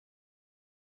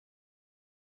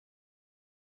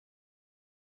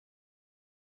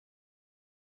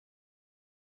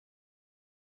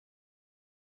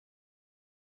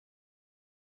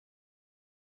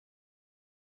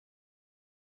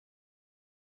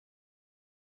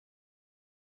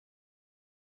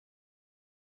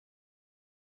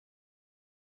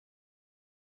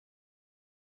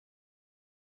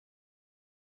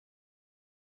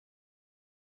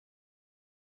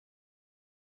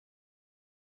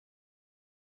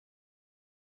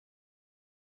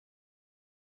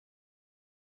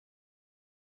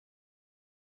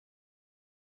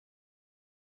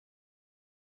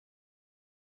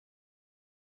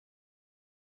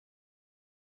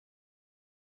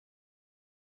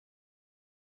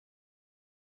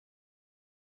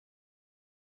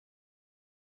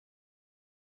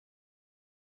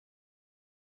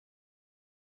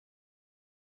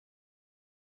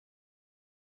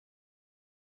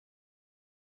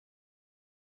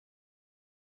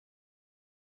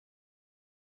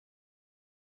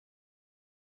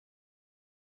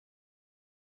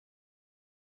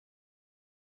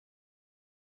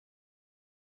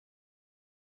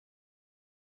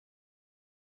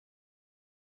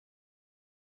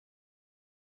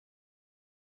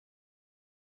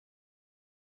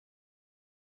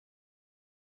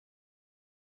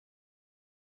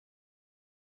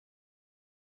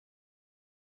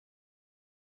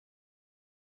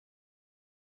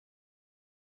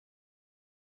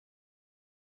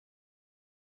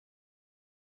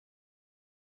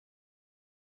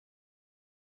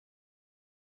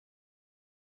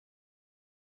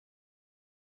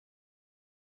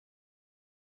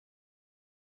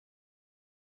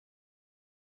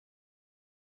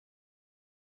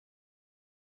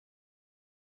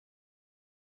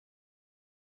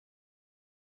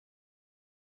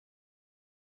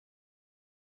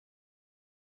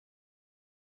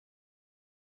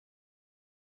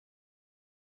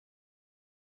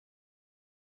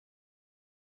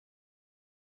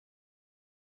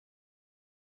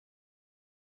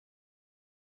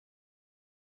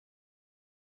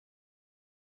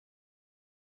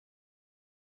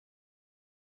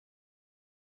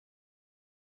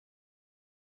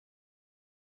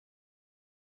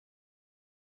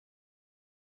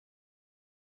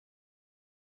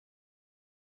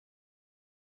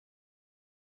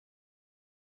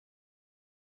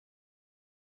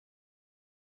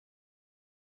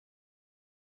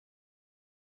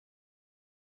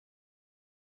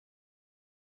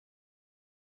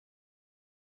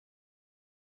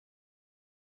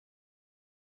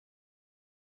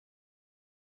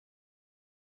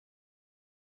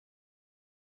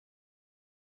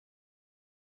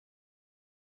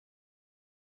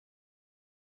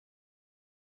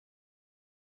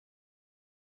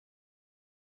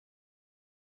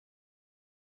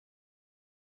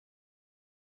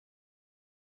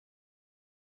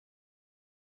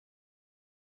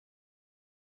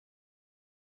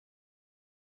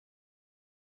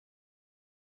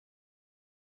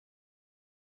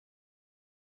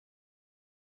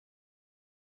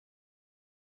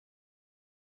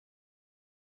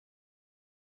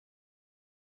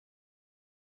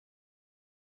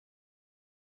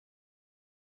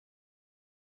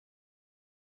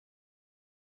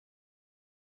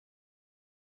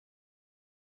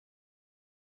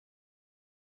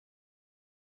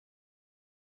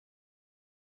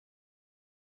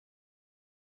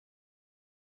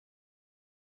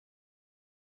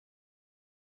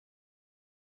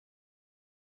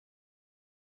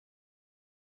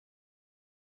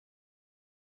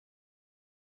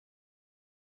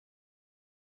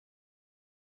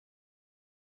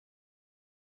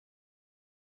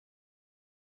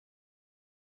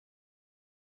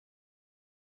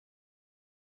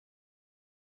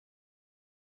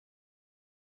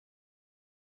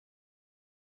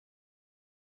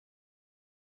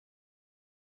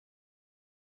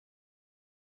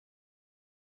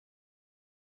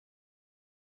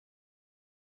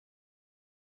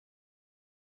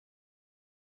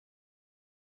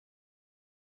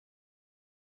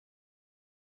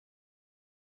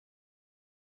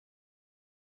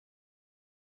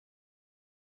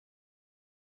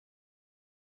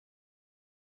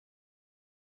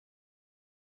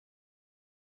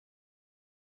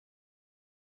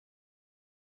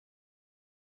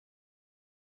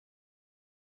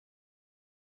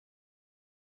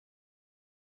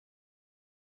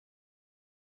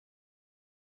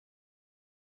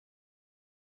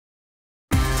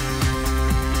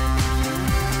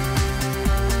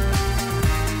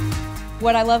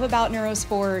What I love about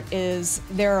Neurosport is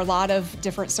there are a lot of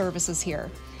different services here.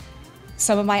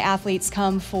 Some of my athletes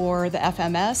come for the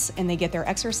FMS and they get their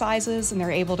exercises and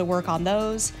they're able to work on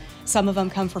those. Some of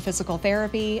them come for physical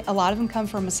therapy. A lot of them come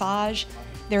for massage.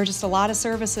 There are just a lot of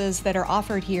services that are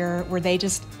offered here where they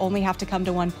just only have to come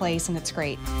to one place, and it's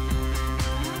great.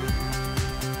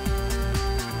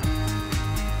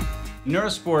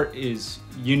 Neurosport is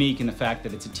unique in the fact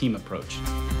that it's a team approach.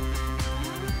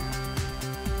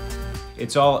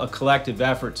 It's all a collective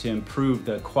effort to improve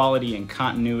the quality and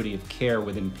continuity of care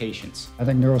within patients. I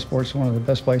think Neurosport's one of the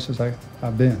best places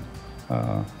I've been,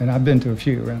 and I've been to a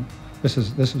few, and this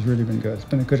has really been good. It's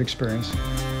been a good experience.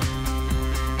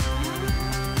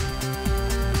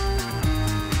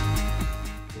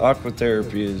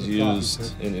 Aquatherapy is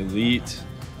used in elite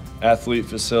athlete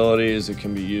facilities. It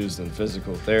can be used in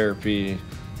physical therapy.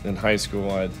 In high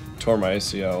school, I tore my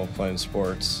ACL playing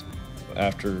sports.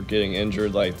 After getting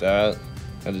injured like that,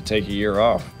 I had to take a year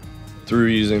off. Through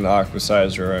using the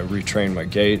Aquasizer, I retrained my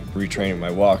gait, retraining my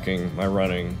walking, my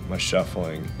running, my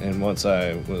shuffling. And once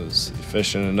I was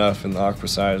efficient enough in the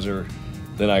Aquasizer,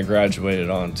 then I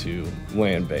graduated onto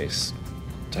land-based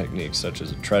techniques such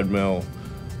as a treadmill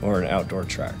or an outdoor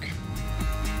track.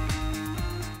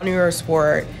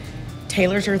 Neurosport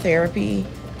tailors your therapy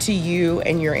to you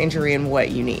and your injury and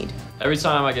what you need. Every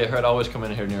time I get hurt, I always come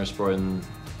in here to Neurosport, and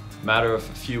matter of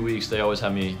a few weeks, they always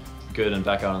have me good and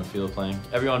back out on the field playing.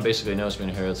 Everyone basically knows me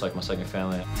in here. It's like my second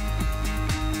family.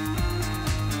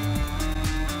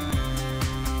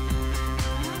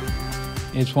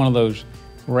 It's one of those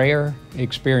rare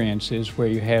experiences where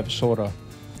you have sort of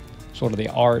the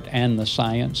art and the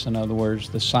science. In other words,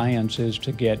 the science is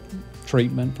to get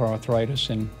treatment for arthritis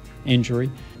and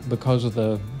injury. Because of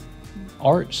the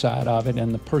art side of it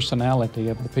and the personality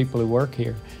of the people who work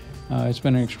here, it's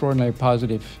been an extraordinarily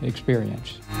positive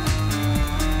experience.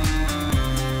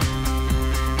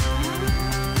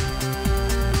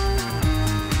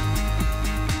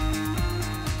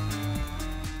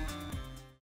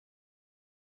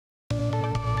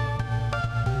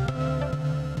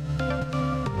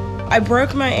 I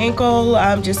broke my ankle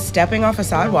just stepping off a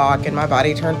sidewalk, and my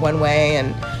body turned one way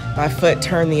and my foot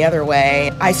turned the other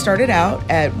way. I started out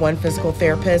at one physical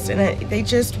therapist, and they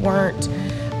just weren't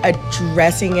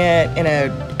addressing it in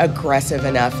an aggressive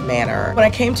enough manner. When I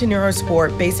came to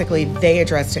Neurosport, basically they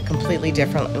addressed it completely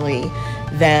differently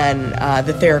than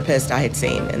the therapist I had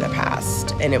seen in the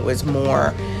past, and it was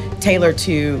more tailored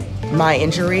to my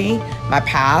injury, my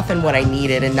path, and what I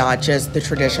needed, and not just the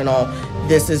traditional,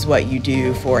 this is what you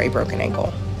do for a broken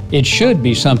ankle. It should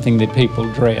be something that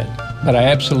people dread, but I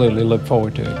absolutely look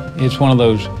forward to it. It's one of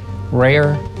those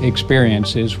rare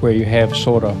experiences where you have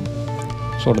sort of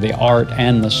the art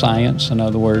and the science. In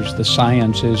other words, the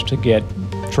science is to get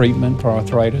treatment for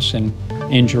arthritis and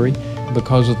injury.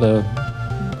 Because of the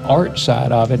art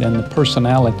side of it and the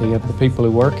personality of the people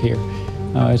who work here,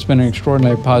 it's been an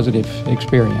extraordinarily positive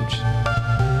experience.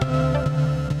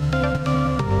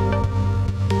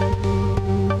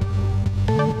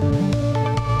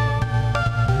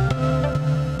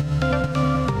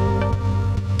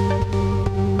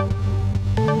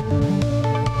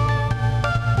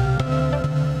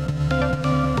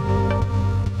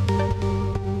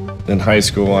 In high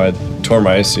school, I tore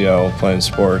my ACL playing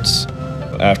sports.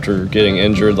 After getting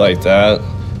injured like that,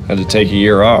 I had to take a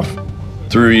year off.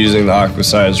 Through using the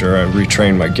Aquasizer, I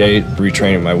retrained my gait,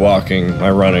 retraining my walking, my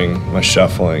running, my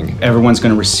shuffling. Everyone's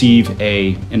going to receive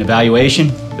an evaluation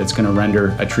that's going to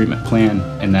render a treatment plan,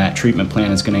 and that treatment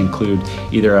plan is going to include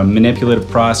either a manipulative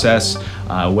process,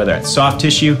 whether it's soft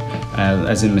tissue,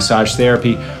 as in massage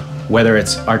therapy, whether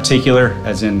it's articular,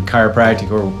 as in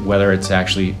chiropractic, or whether it's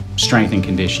actually strength and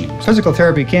conditioning. Physical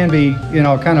therapy can be,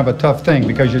 kind of a tough thing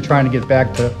because you're trying to get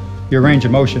back to your range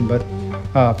of motion, but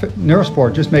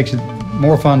Neurosport just makes it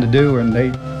more fun to do, and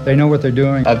they know what they're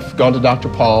doing. I've gone to Dr.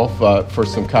 Paul for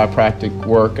some chiropractic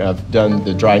work. I've done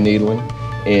the dry needling,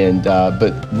 and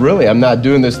but really I'm not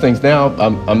doing those things now.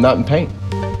 I'm not in pain.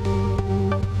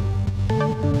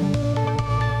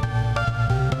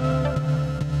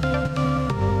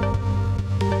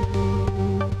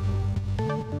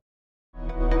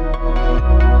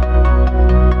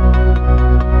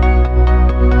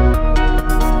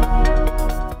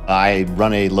 I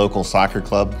run a local soccer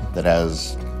club that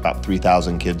has about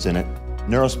 3,000 kids in it.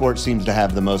 Neurosport seems to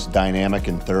have the most dynamic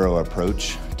and thorough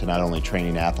approach to not only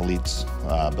training athletes,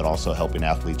 but also helping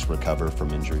athletes recover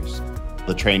from injuries.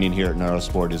 The training here at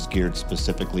Neurosport is geared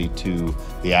specifically to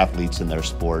the athletes in their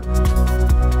sport.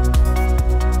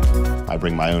 I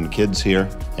bring my own kids here,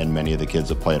 and many of the kids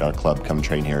that play at our club come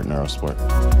train here at Neurosport.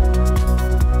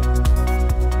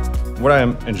 What I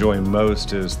enjoy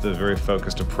most is the very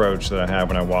focused approach that I have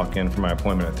when I walk in for my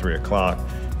appointment at 3 o'clock.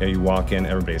 You walk in,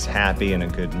 everybody's happy and in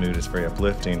a good mood, it's very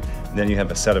uplifting. Then you have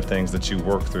a set of things that you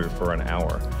work through for an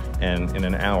hour. And in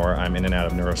an hour, I'm in and out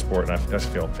of Neurosport, and I just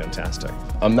feel fantastic.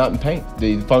 I'm not in pain.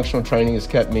 The functional training has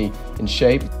kept me in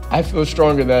shape. I feel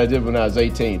stronger than I did when I was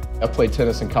 18. I played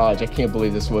tennis in college. I can't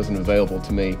believe this wasn't available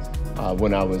to me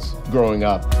when I was growing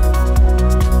up.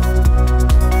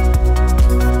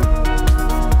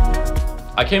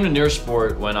 I came to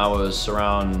Neurosport when I was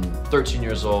around 13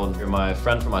 years old. My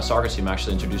friend from my soccer team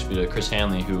actually introduced me to Chris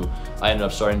Hanley, who I ended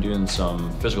up starting doing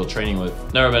some physical training with.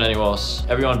 Never been anywhere else.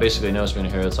 Everyone basically knows me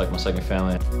here. It's like my second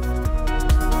family.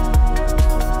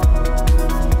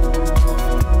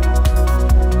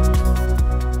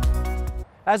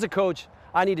 As a coach,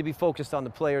 I need to be focused on the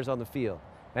players on the field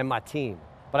and my team.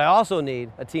 But I also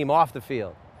need a team off the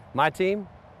field. My team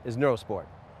is Neurosport.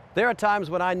 There are times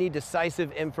when I need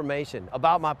decisive information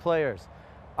about my players.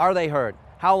 Are they hurt?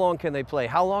 How long can they play?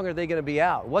 How long are they going to be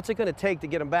out? What's it going to take to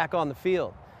get them back on the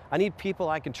field? I need people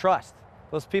I can trust.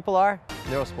 Those people are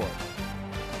Neurosport.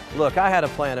 Look, I had a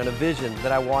plan and a vision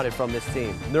that I wanted from this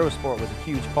team. Neurosport was a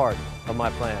huge part of my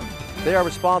plan. They are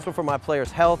responsible for my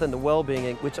players' health and the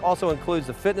well-being, which also includes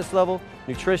the fitness level,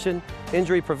 nutrition,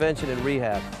 injury prevention, and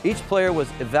rehab. Each player was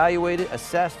evaluated,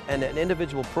 assessed, and an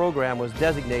individual program was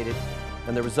designated,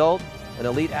 and the result, an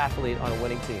elite athlete on a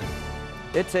winning team.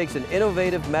 It takes an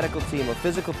innovative medical team of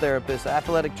physical therapists,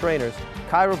 athletic trainers,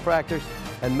 chiropractors,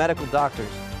 and medical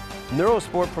doctors.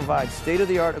 Neurosport provides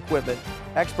state-of-the-art equipment,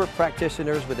 expert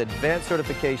practitioners with advanced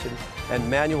certification and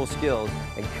manual skills,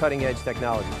 and cutting-edge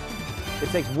technology. It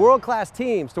takes world-class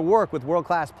teams to work with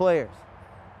world-class players.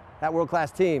 That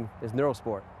world-class team is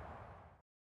Neurosport.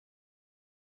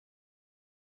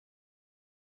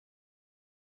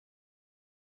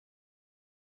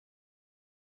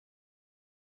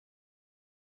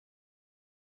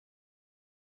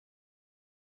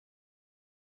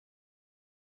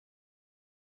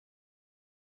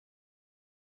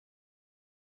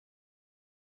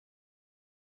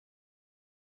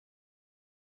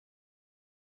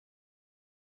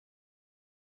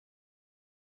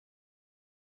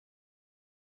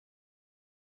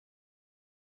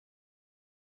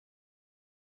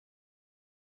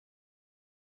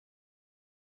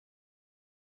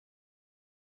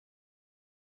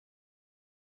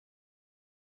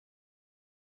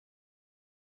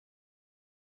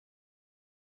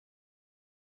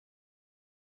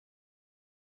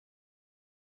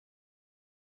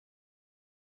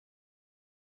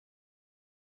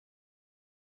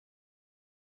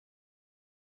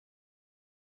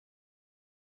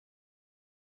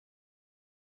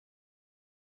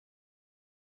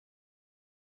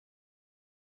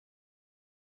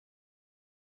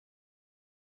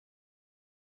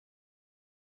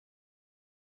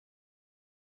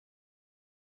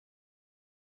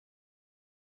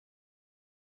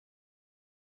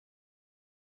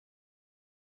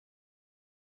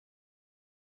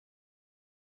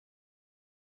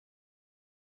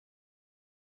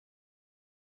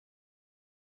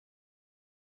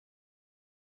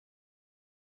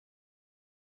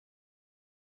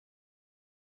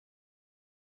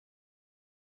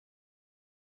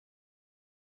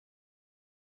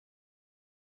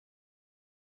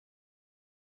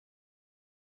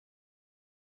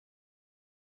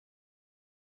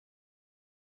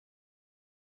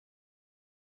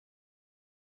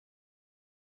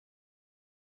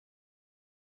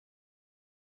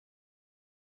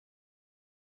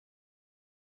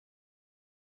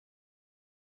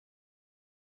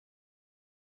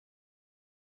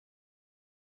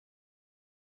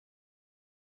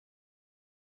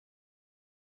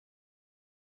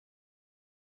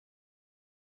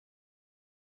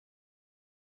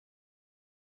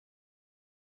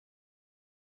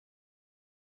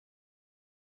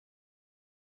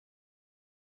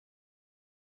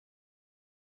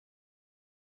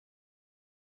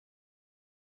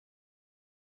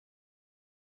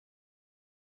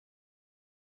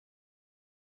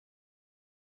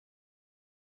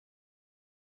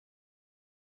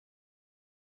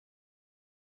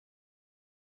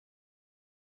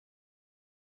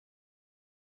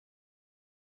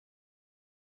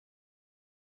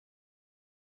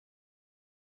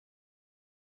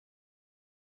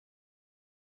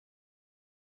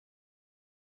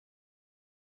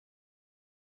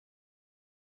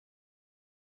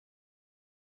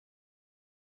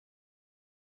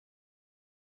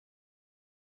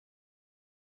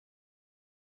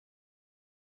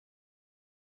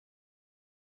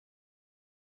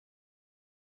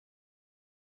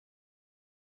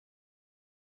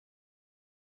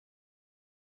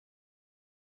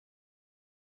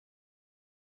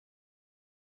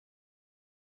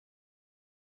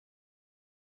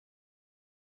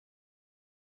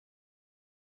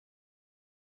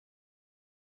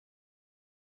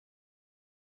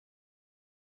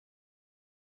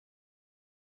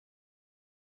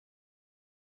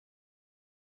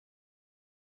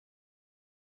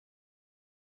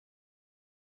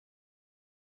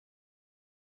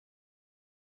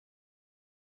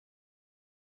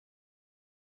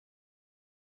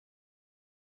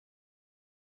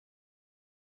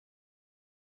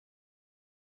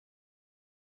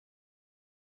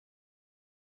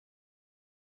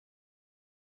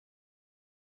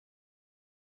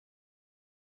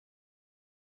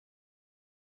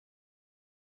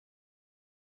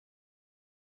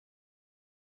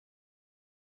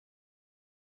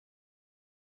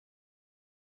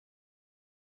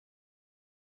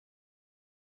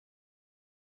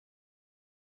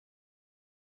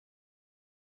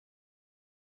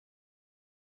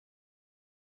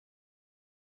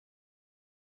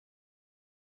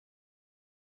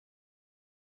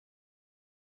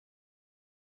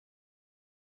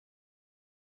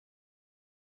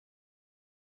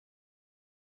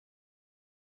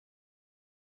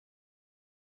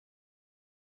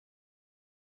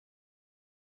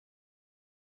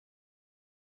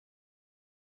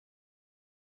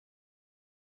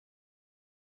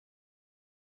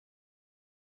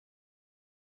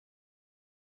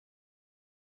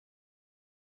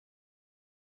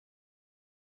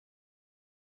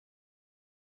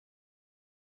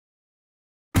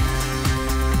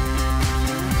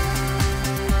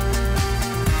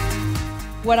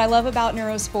 What I love about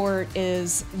Neurosport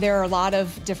is there are a lot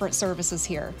of different services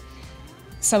here.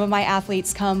 Some of my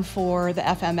athletes come for the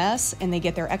FMS and they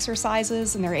get their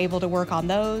exercises and they're able to work on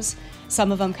those.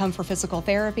 Some of them come for physical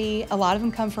therapy. A lot of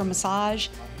them come for massage.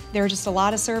 There are just a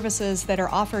lot of services that are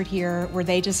offered here where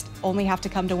they just only have to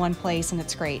come to one place, and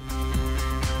it's great.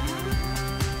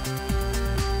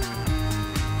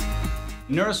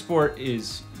 Neurosport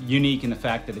is unique in the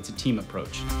fact that it's a team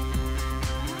approach.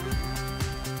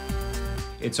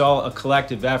 It's all a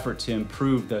collective effort to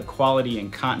improve the quality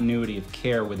and continuity of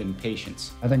care within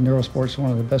patients. I think Neurosport's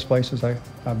one of the best places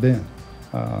I've been,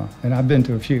 and I've been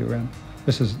to a few, and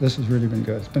this has really been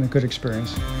good. It's been a good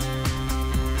experience.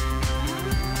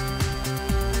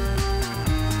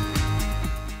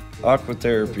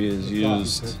 Aquatherapy is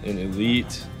used in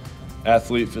elite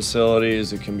athlete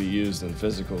facilities. It can be used in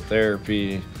physical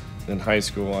therapy. In high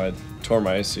school, I tore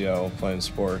my ACL playing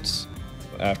sports.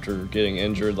 After getting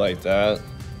injured like that,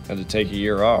 I had to take a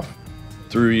year off.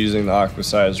 Through using the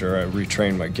Aquasizer, I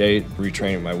retrained my gait,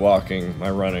 retraining my walking, my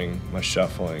running, my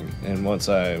shuffling. And once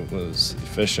I was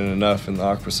efficient enough in the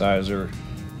Aquasizer,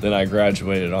 then I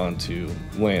graduated onto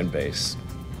land-based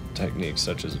techniques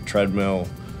such as a treadmill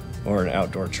or an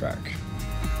outdoor track.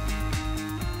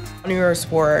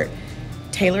 Neurosport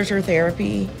tailors your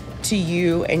therapy to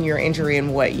you and your injury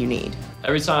and what you need.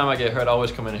 Every time I get hurt, I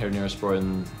always come in here to Neurosport,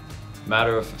 and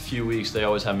matter of a few weeks, they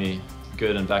always have me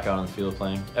good and back out on the field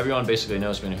playing. Everyone basically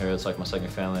knows me here. It's like my second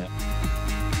family.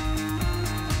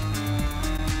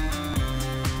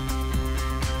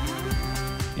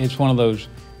 It's one of those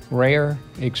rare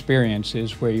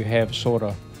experiences where you have sort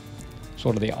of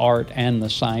the art and the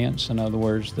science. In other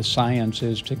words, the science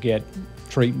is to get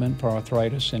treatment for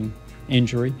arthritis and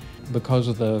injury. Because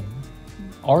of the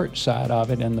art side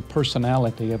of it and the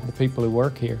personality of the people who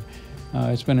work here,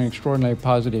 it's been an extraordinarily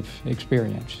positive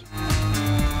experience.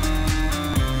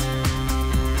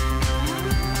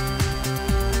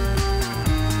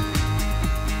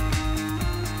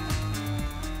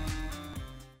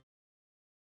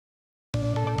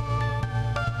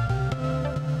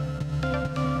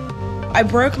 I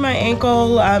broke my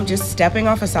ankle just stepping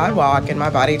off a sidewalk, and my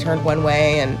body turned one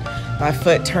way and my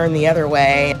foot turned the other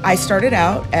way. I started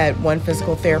out at one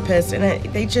physical therapist, and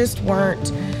they just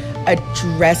weren't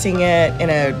addressing it in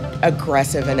an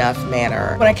aggressive enough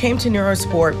manner. When I came to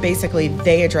Neurosport, basically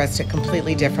they addressed it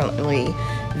completely differently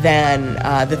than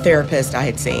the therapist I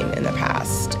had seen in the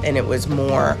past, and it was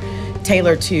more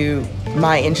tailored to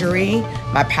my injury,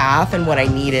 my path, and what I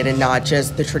needed, and not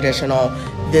just the traditional,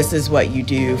 this is what you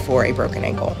do for a broken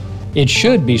ankle. It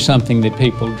should be something that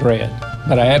people dread,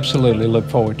 but I absolutely look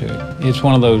forward to it. It's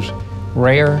one of those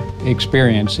rare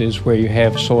experiences where you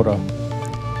have sort of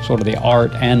the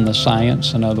art and the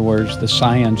science. In other words, the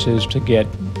science is to get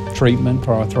treatment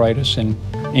for arthritis and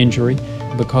injury.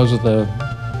 Because of the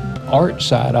art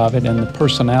side of it and the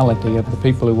personality of the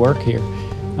people who work here,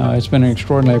 it's been an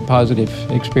extraordinarily positive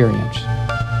experience.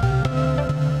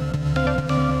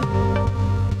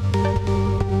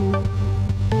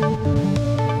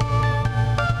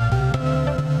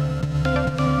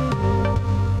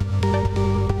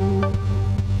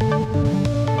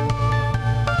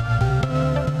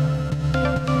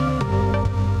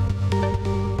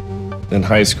 In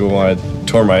high school, I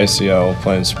tore my ACL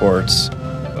playing sports.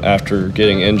 After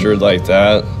getting injured like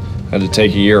that, I had to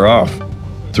take a year off.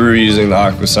 Through using the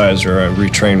Aquasizer, I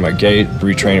retrained my gait,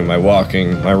 retraining my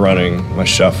walking, my running, my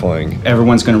shuffling.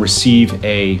 Everyone's going to receive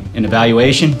an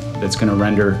evaluation that's going to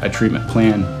render a treatment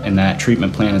plan, and that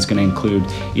treatment plan is going to include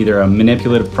either a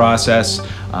manipulative process,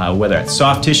 whether it's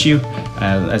soft tissue,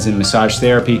 as in massage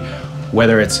therapy,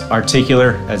 whether it's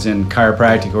articular, as in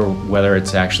chiropractic, or whether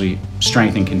it's actually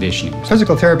strength and conditioning.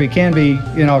 Physical therapy can be,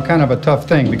 kind of a tough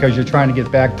thing because you're trying to get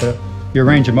back to your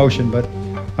range of motion, but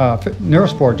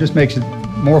Neurosport just makes it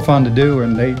more fun to do,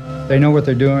 and they know what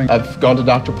they're doing. I've gone to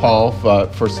Dr. Paul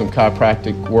for some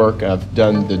chiropractic work. I've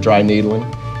done the dry needling,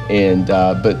 and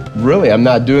but really I'm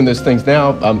not doing those things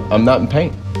now. I'm not in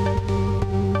pain.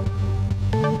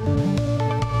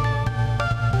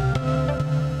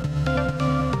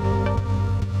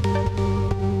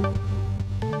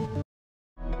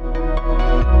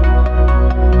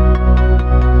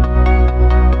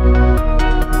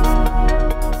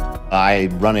 I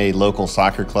run a local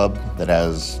soccer club that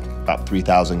has about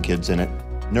 3,000 kids in it.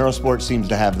 Neurosport seems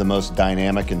to have the most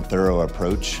dynamic and thorough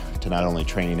approach to not only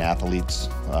training athletes,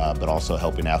 but also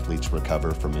helping athletes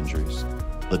recover from injuries.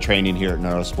 The training here at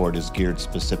Neurosport is geared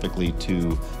specifically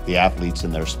to the athletes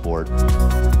in their sport.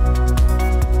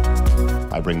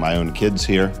 I bring my own kids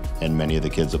here, and many of the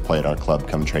kids that play at our club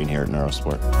come train here at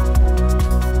Neurosport.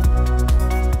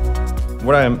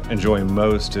 What I enjoy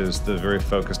most is the very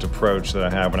focused approach that I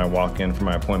have when I walk in for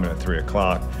my appointment at 3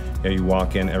 o'clock. You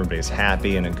walk in, everybody's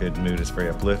happy and in a good mood, it's very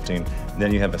uplifting. And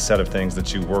then you have a set of things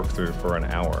that you work through for an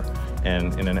hour.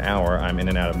 And in an hour, I'm in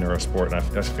and out of Neurosport, and I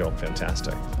just feel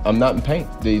fantastic. I'm not in pain.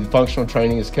 The functional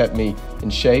training has kept me in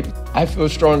shape. I feel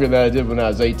stronger than I did when I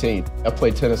was 18. I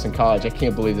played tennis in college. I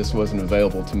can't believe this wasn't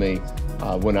available to me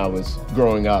when I was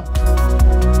growing up.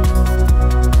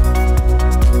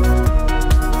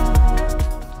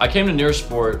 I came to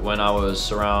Neurosport when I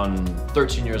was around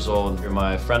 13 years old.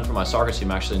 My friend from my soccer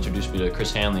team actually introduced me to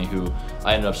Chris Hanley, who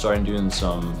I ended up starting doing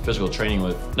some physical training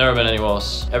with. Never been anywhere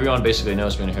else. Everyone basically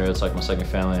knows me in here. It's like my second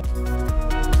family.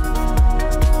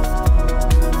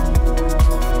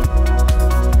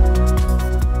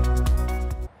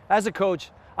 As a coach,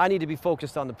 I need to be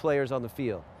focused on the players on the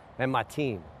field and my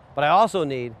team. But I also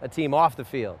need a team off the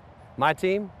field. My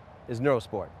team is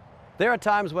Neurosport. There are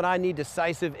times when I need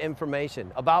decisive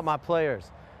information about my players.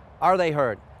 Are they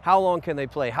hurt? How long can they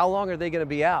play? How long are they going to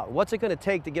be out? What's it going to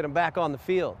take to get them back on the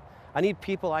field? I need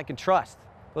people I can trust.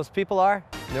 Those people are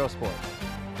Neurosport.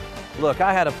 Look,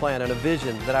 I had a plan and a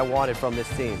vision that I wanted from this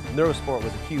team. Neurosport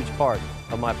was a huge part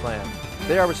of my plan.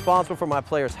 They are responsible for my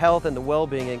players' health and the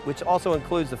well-being, which also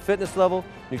includes the fitness level,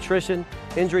 nutrition,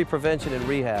 injury prevention, and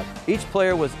rehab. Each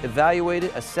player was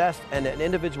evaluated, assessed, and an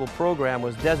individual program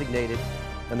was designated,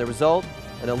 and the result,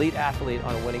 an elite athlete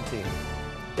on a winning team.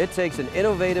 It takes an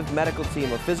innovative medical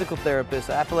team of physical therapists,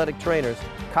 athletic trainers,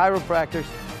 chiropractors,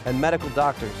 and medical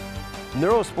doctors.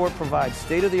 Neurosport provides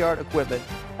state-of-the-art equipment,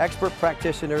 expert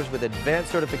practitioners with advanced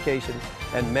certification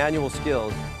and manual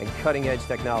skills, and cutting-edge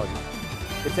technology.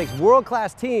 It takes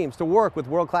world-class teams to work with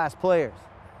world-class players.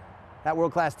 That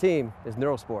world-class team is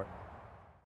Neurosport.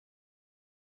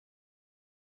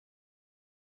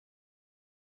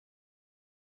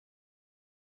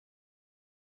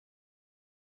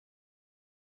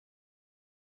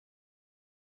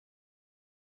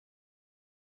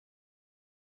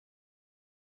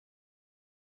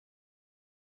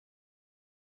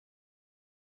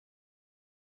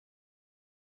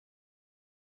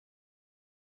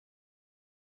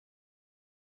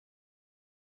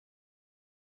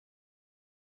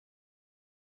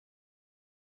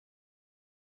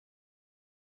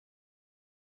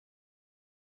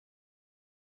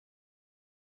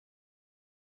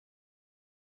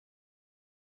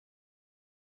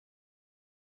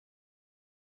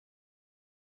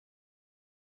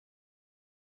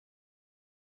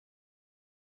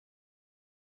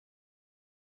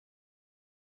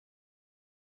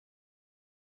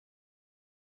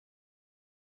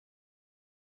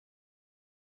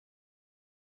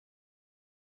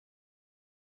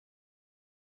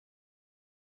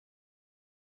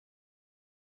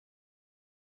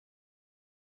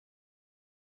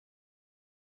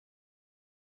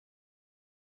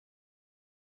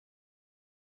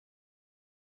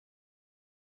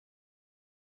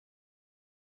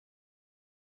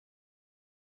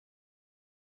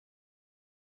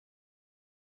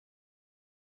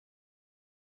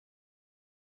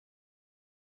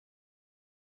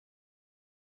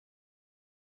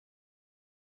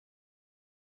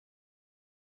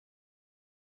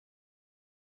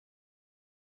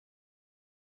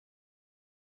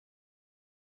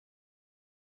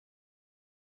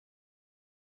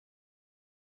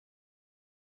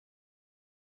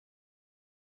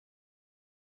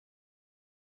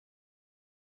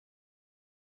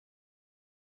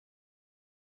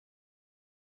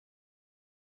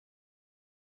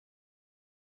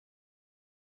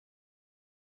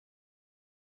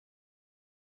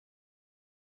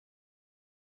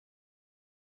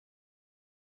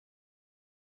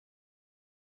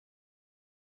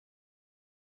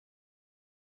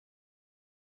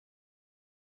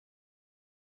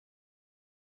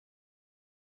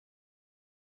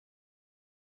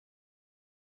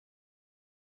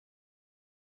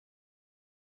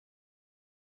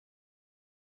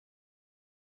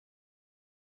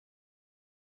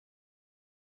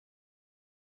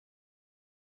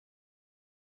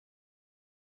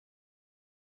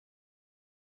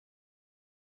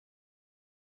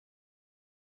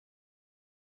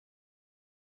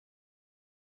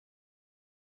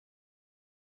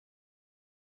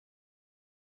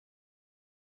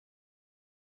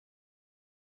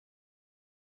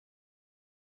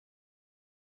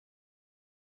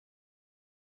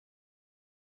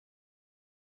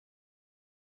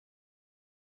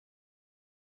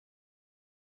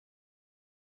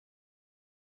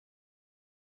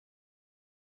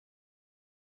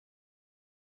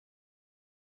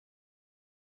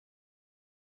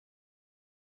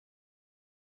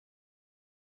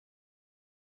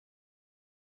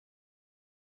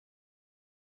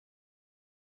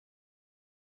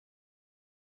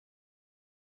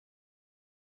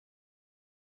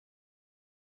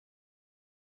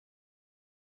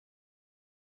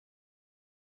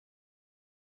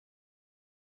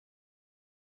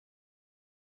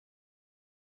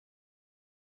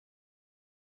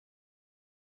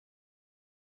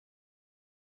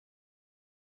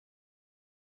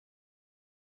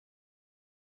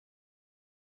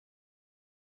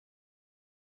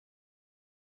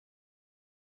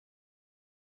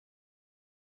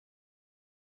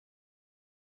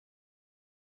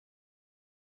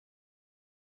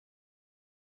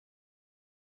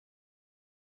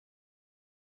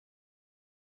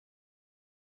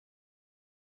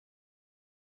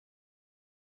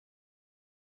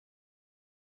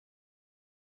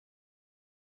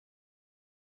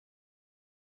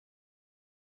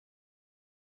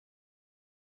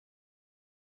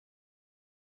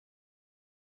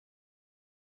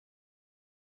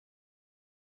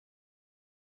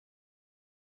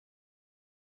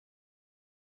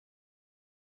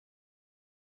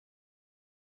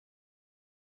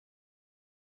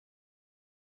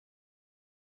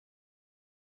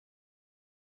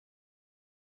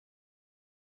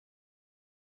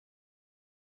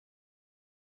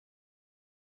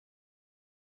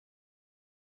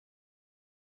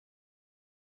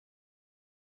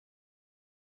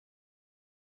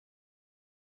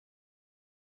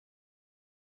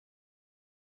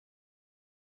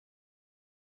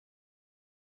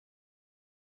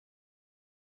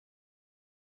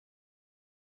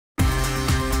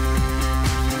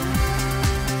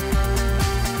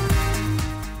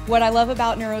 What I love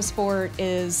about Neurosport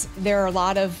is there are a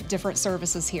lot of different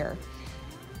services here.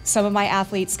 Some of my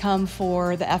athletes come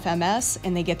for the FMS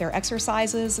and they get their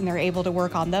exercises and they're able to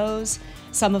work on those.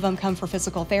 Some of them come for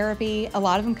physical therapy. A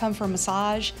lot of them come for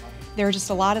massage. There are just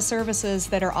a lot of services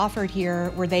that are offered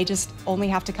here where they just only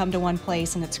have to come to one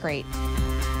place, and it's great.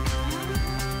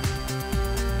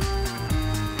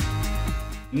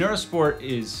 Neurosport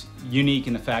is unique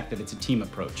in the fact that it's a team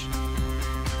approach.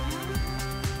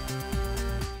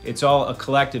 It's all a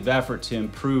collective effort to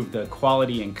improve the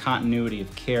quality and continuity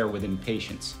of care within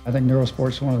patients. I think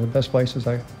Neurosport's one of the best places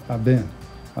I've been,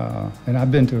 and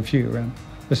I've been to a few, and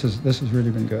this has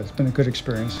really been good. It's been a good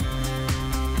experience.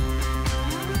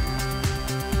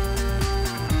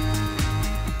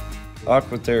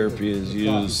 Aquatherapy is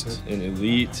used in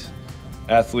elite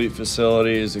athlete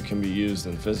facilities. It can be used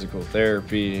in physical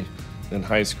therapy. In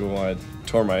high school, I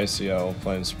tore my ACL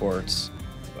playing sports.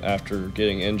 After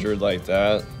getting injured like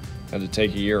that, I had to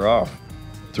take a year off.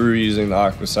 Through using the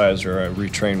Aquasizer, I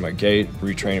retrained my gait,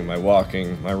 retraining my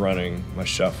walking, my running, my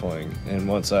shuffling. And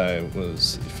once I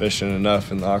was efficient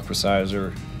enough in the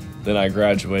Aquasizer, then I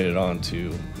graduated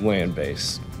onto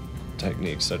land-based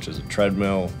techniques such as a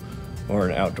treadmill or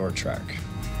an outdoor track.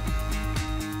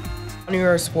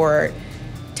 Neurosport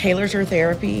tailors your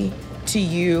therapy to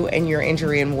you and your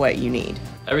injury and what you need.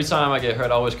 Every time I get hurt,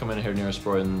 I always come in here to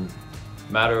Neurosport, and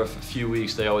matter of a few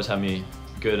weeks, they always have me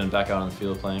good and back out on the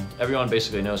field playing. Everyone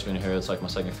basically knows me in here. It's like my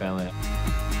second family.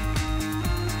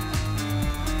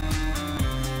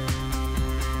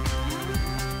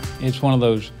 It's one of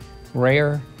those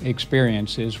rare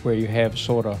experiences where you have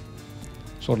sort of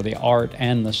the art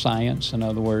and the science. In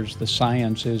other words, the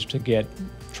science is to get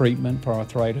treatment for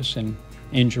arthritis and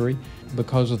injury.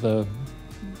 Because of the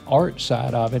art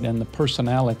side of it and the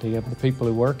personality of the people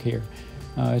who work here,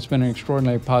 it's been an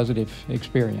extraordinarily positive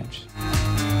experience.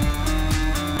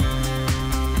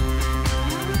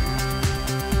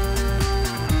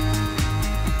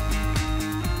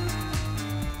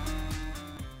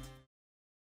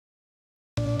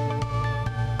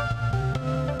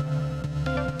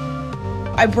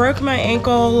 I broke my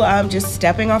ankle just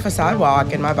stepping off a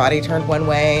sidewalk, and my body turned one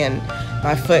way and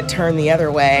my foot turned the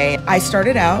other way. I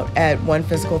started out at one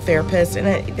physical therapist,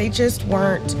 and they just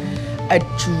weren't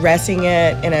addressing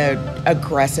it in an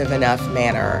aggressive enough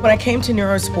manner. When I came to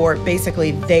Neurosport,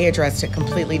 basically they addressed it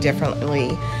completely differently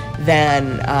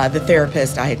than the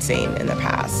therapist I had seen in the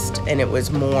past. And it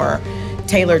was more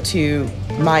tailored to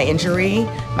my injury,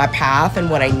 my path, and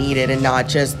what I needed, and not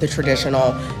just the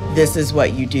traditional, this is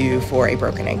what you do for a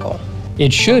broken ankle.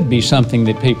 It should be something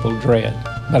that people dread,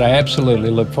 but I absolutely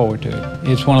look forward to it.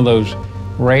 It's one of those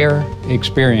rare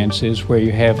experiences where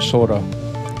you have sort of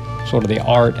the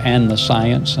art and the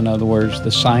science. In other words,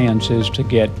 the science is to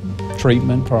get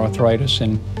treatment for arthritis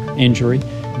and injury.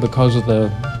 Because of the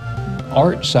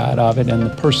art side of it and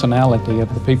the personality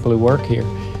of the people who work here,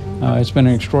 it's been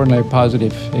an extraordinarily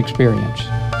positive experience.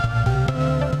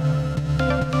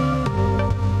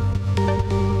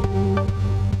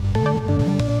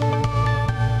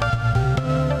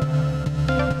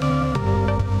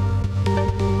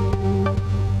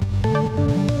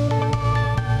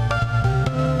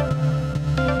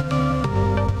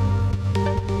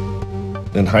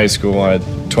 In high school, I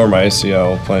tore my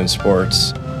ACL playing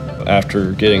sports.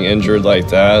 After getting injured like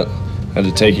that, I had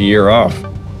to take a year off.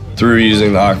 Through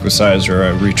using the Aquasizer,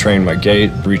 I retrained my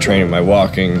gait, retraining my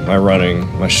walking, my running,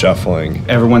 my shuffling.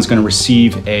 Everyone's going to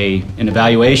receive an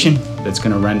evaluation that's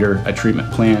going to render a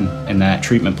treatment plan, and that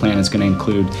treatment plan is going to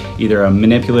include either a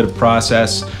manipulative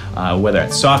process, whether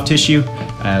it's soft tissue,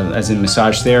 as in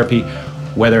massage therapy,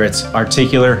 whether it's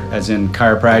articular, as in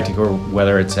chiropractic, or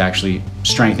whether it's actually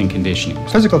strength and conditioning.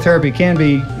 Physical therapy can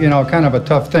be, kind of a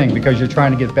tough thing because you're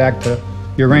trying to get back to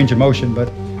your range of motion, but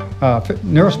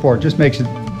Neurosport just makes it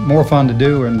more fun to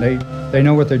do, and they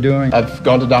know what they're doing. I've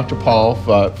gone to Dr. Paul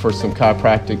for some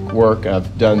chiropractic work.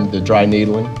 I've done the dry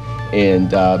needling, and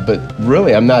but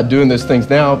really I'm not doing these things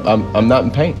now. I'm not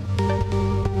in pain.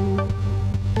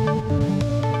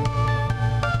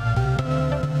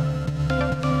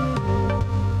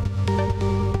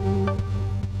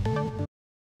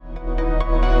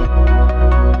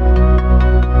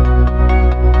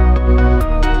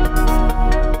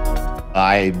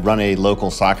 I run a local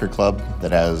soccer club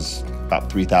that has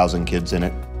about 3,000 kids in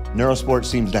it. Neurosport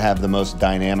seems to have the most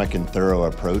dynamic and thorough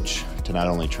approach to not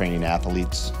only training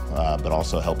athletes, but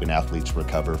also helping athletes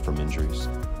recover from injuries.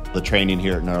 The training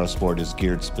here at Neurosport is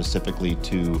geared specifically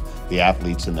to the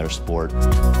athletes in their sport.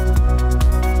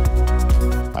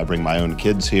 I bring my own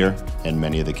kids here, and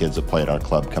many of the kids that play at our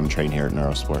club come train here at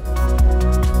Neurosport.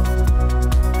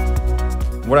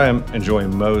 What I enjoy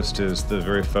most is the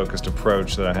very focused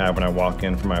approach that I have when I walk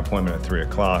in for my appointment at 3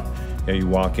 o'clock. You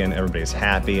walk in, everybody's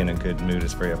happy and in a good mood,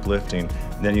 it's very uplifting.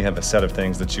 And then you have a set of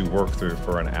things that you work through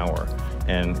for an hour.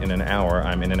 And in an hour,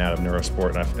 I'm in and out of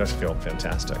Neurosport, and I just feel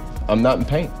fantastic. I'm not in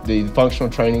pain. The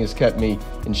functional training has kept me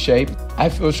in shape. I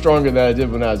feel stronger than I did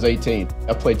when I was 18.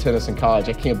 I played tennis in college.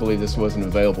 I can't believe this wasn't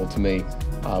available to me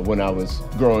when I was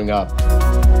growing up.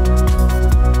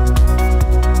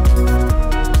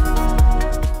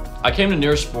 I came to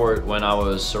Neurosport when I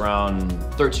was around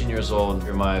 13 years old.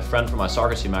 My friend from my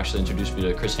soccer team actually introduced me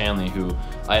to Chris Hanley, who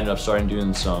I ended up starting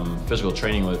doing some physical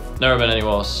training with. Never been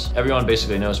anywhere else. Everyone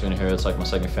basically knows me here. It's like my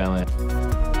second family.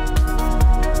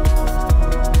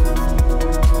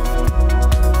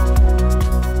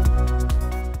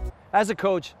 As a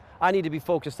coach, I need to be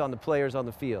focused on the players on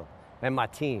the field and my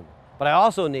team. But I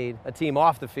also need a team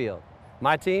off the field.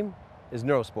 My team is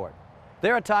Neurosport.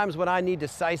 There are times when I need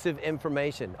decisive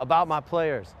information about my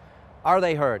players. Are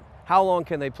they hurt? How long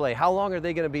can they play? How long are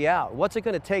they going to be out? What's it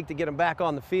going to take to get them back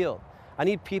on the field? I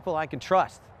need people I can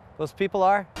trust. Those people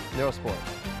are Neurosport.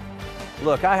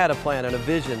 Look, I had a plan and a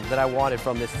vision that I wanted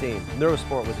from this team.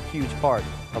 Neurosport was a huge part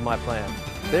of my plan.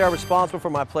 They are responsible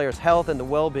for my players' health and the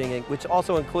well-being, which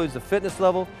also includes the fitness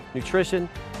level, nutrition,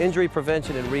 injury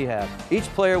prevention, and rehab. Each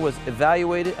player was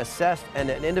evaluated, assessed, and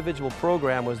an individual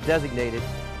program was designated,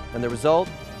 and the result,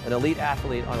 an elite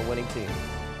athlete on a winning team.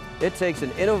 It takes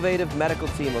an innovative medical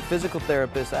team of physical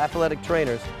therapists, athletic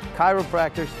trainers,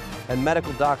 chiropractors, and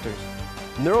medical doctors.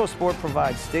 Neurosport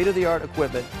provides state-of-the-art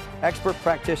equipment, expert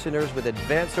practitioners with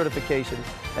advanced certification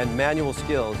and manual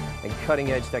skills, and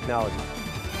cutting-edge technology.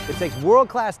 It takes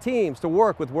world-class teams to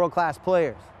work with world-class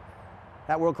players.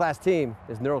 That world-class team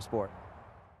is Neurosport.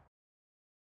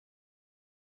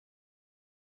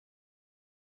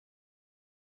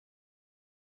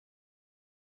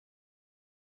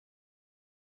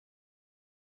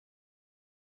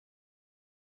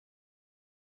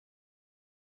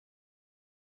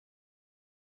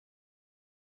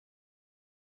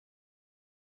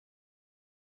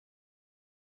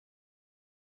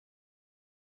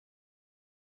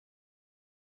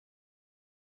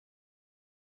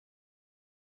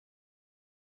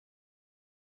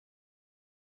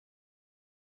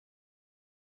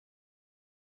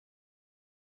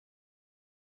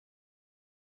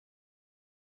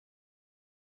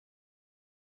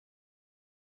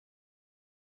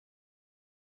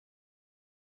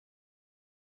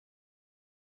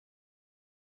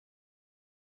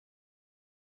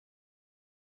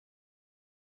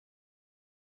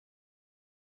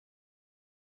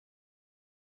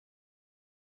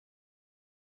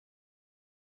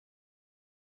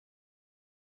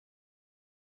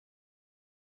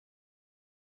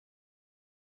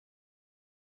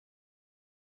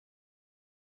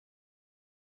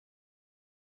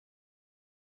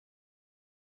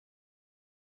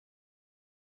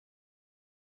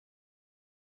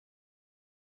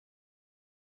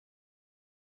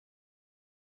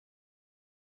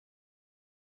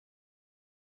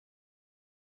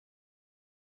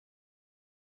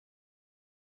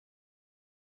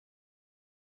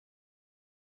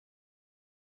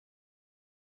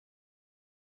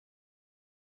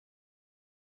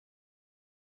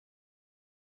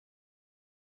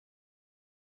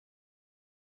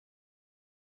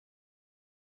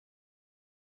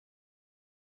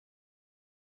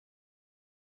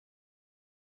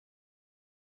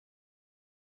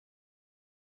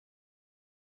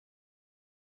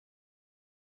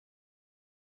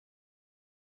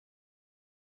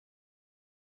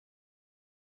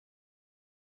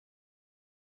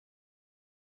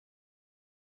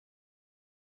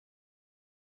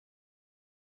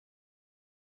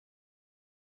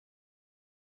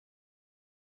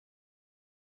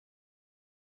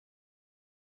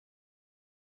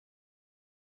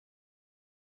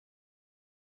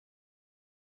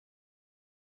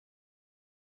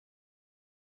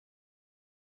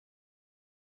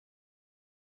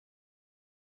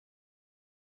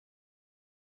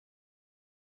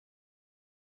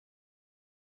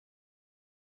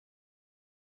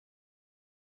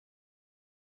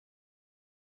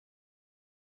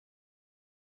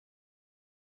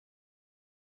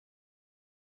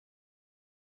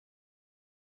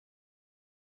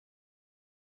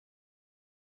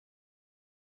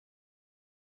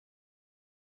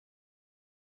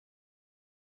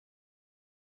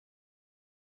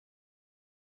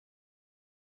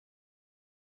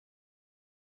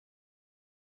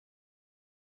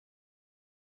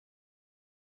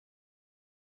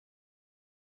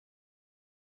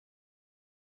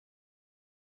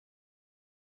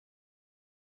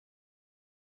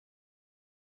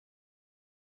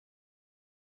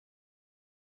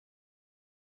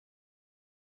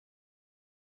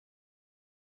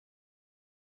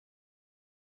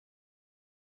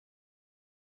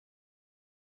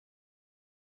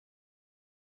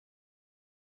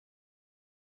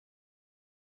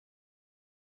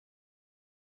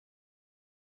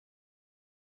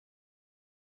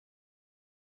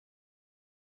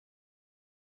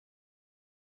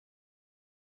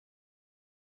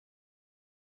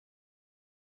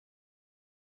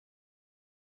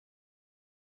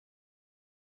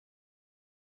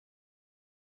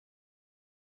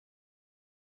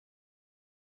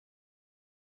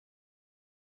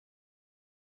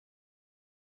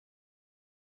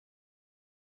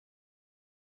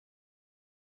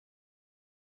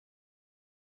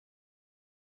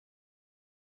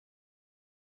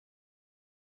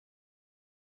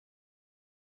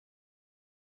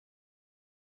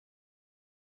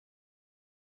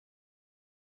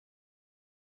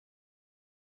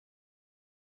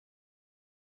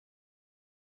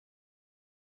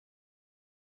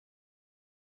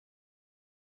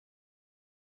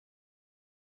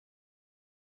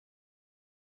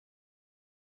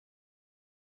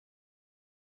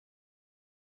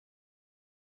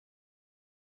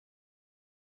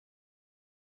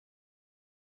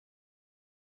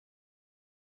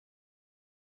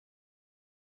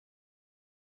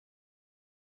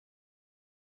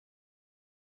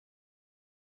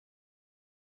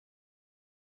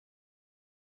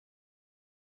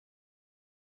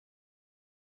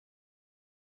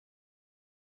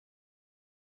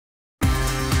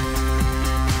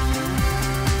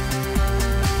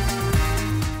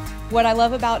 What I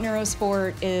love about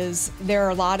Neurosport is there are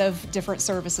a lot of different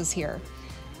services here.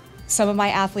 Some of my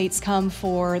athletes come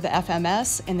for the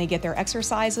FMS and they get their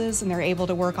exercises and they're able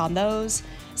to work on those.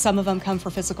 Some of them come for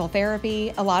physical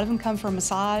therapy. A lot of them come for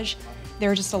massage.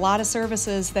 There are just a lot of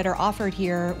services that are offered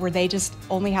here where they just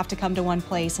only have to come to one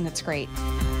place, and it's great.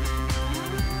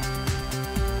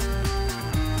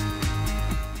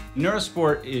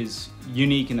 Neurosport is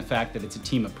unique in the fact that it's a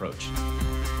team approach.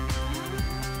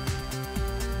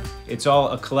 It's all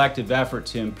a collective effort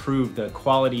to improve the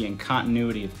quality and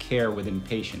continuity of care within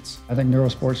patients. I think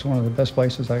Neurosport's one of the best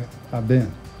places I've been,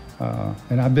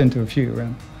 and I've been to a few,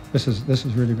 and this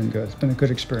has really been good. It's been a good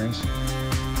experience.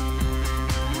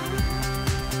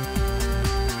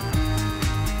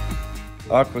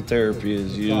 Aquatherapy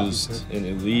is used in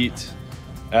elite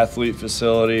athlete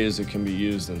facilities. It can be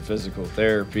used in physical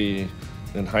therapy.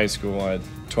 In high school, I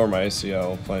tore my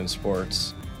ACL playing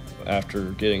sports.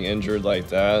 After getting injured like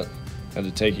that, I had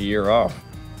to take a year off.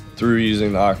 Through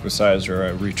using the Aquasizer,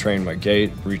 I retrained my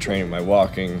gait, retraining my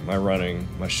walking, my running,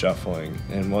 my shuffling.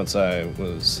 And once I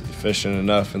was efficient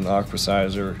enough in the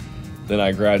Aquasizer, then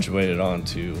I graduated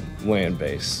onto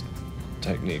land-based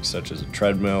techniques such as a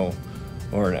treadmill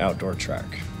or an outdoor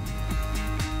track.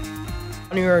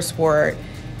 Neurosport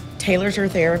tailors your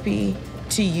therapy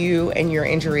to you and your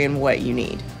injury and what you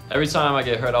need. Every time I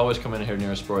get hurt, I always come in here to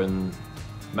Neurosport, and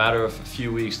a matter of a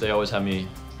few weeks, they always have me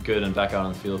good and back out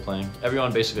on the field playing.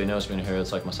 Everyone basically knows me in here.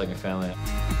 It's like my second family.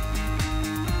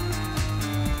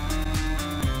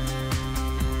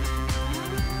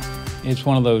 It's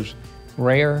one of those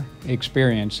rare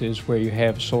experiences where you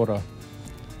have sort of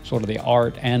the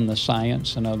art and the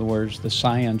science. In other words, the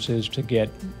science is to get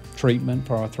treatment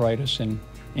for arthritis and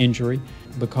injury.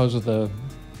 Because of the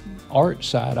art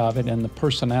side of it and the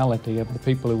personality of the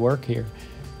people who work here,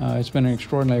 it's been an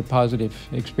extraordinarily positive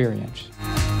experience.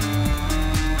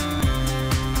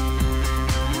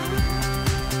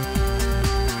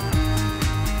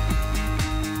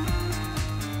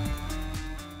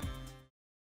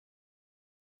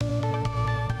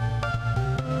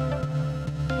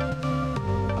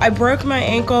 I broke my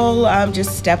ankle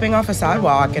just stepping off a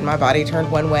sidewalk, and my body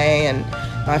turned one way and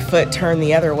my foot turned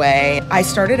the other way. I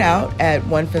started out at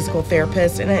one physical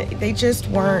therapist, and they just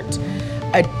weren't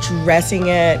addressing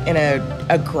it in an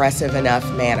aggressive enough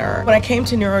manner. When I came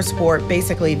to Neurosport,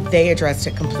 basically they addressed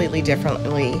it completely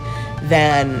differently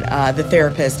than the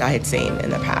therapist I had seen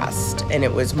in the past, and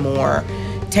it was more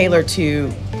tailored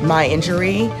to my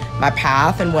injury, my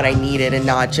path, and what I needed, and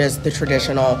not just the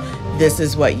traditional, this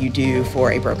is what you do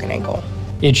for a broken ankle.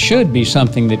 It should be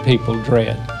something that people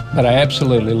dread, but I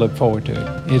absolutely look forward to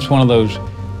it. It's one of those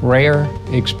rare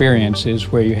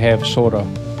experiences where you have sort of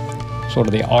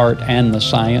the art and the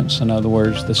science. In other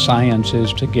words, the science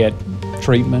is to get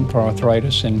treatment for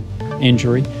arthritis and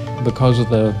injury. Because of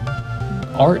the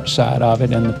art side of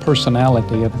it and the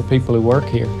personality of the people who work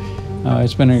here,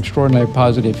 it's been an extraordinarily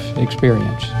positive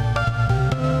experience.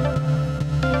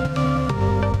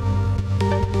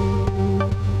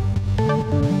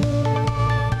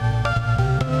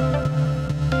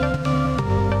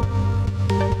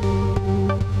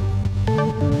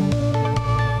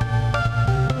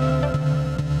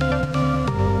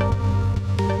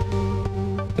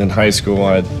 In high school,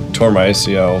 I tore my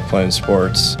ACL playing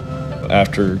sports.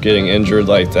 After getting injured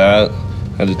like that,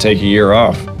 I had to take a year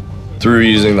off. Through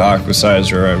using the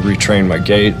Aquasizer, I retrained my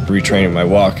gait, retraining my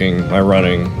walking, my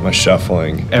running, my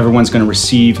shuffling. Everyone's going to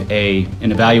receive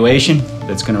an evaluation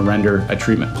that's going to render a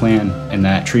treatment plan, and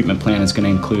that treatment plan is going to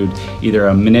include either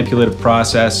a manipulative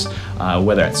process,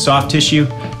 whether it's soft tissue,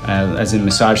 as in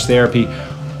massage therapy,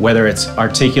 whether it's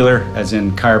articular, as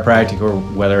in chiropractic, or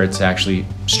whether it's actually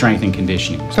strength and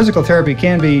conditioning. Physical therapy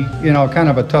can be, kind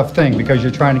of a tough thing because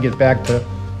you're trying to get back to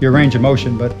your range of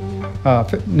motion, but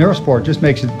Neurosport just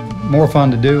makes it more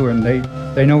fun to do, and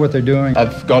they know what they're doing.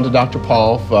 I've gone to Dr.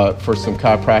 Paul for some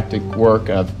chiropractic work.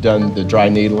 I've done the dry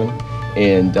needling,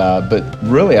 and but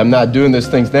really, I'm not doing those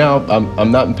things now.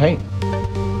 I'm not in pain.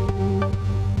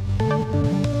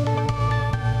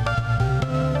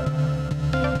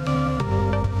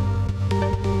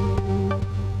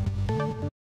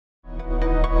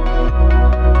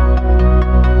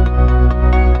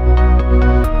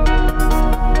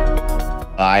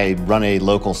 I run a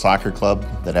local soccer club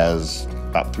that has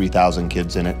about 3,000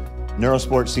 kids in it.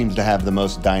 Neurosport seems to have the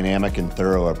most dynamic and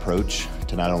thorough approach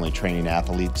to not only training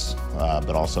athletes,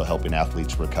 but also helping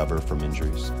athletes recover from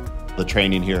injuries. The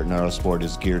training here at Neurosport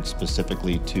is geared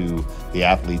specifically to the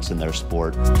athletes in their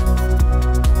sport.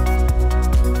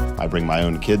 I bring my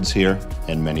own kids here,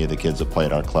 and many of the kids that play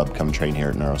at our club come train here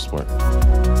at Neurosport.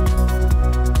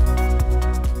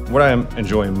 What I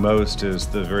enjoy most is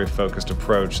the very focused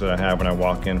approach that I have when I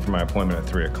walk in for my appointment at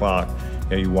 3 o'clock.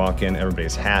 You walk in,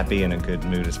 everybody's happy and in a good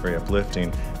mood, it's very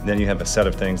uplifting. Then you have a set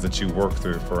of things that you work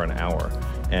through for an hour.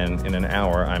 And in an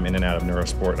hour, I'm in and out of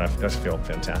Neurosport, and I just feel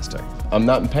fantastic. I'm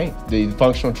not in pain. The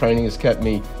functional training has kept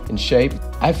me in shape.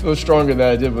 I feel stronger than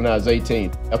I did when I was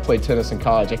 18. I played tennis in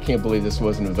college. I can't believe this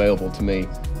wasn't available to me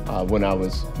when I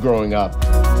was growing up.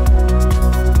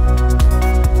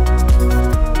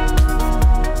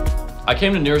 I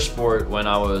came to Neurosport when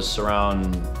I was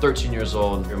around 13 years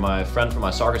old. My friend from my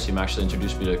soccer team actually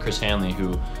introduced me to Chris Hanley,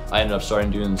 who I ended up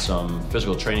starting doing some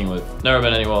physical training with. Never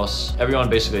been anywhere else. Everyone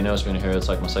basically knows me here. It's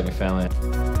like my second family.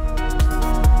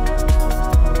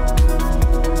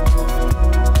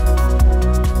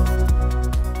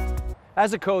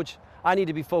 As a coach, I need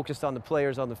to be focused on the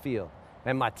players on the field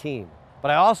and my team.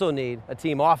 But I also need a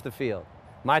team off the field.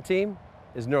 My team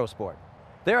is Neurosport.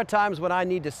 There are times when I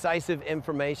need decisive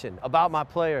information about my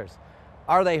players.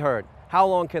 Are they hurt? How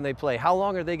long can they play? How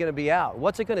long are they going to be out?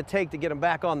 What's it going to take to get them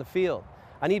back on the field?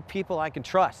 I need people I can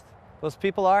trust. Those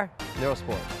people are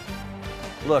Neurosport.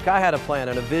 Look, I had a plan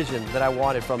and a vision that I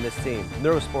wanted from this team.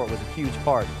 Neurosport was a huge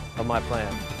part of my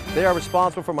plan. They are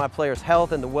responsible for my players'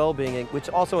 health and the well-being, which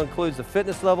also includes the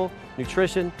fitness level,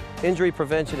 nutrition, injury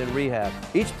prevention, and rehab.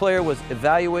 Each player was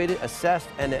evaluated, assessed,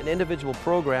 and an individual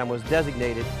program was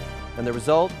designated, and the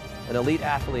result, an elite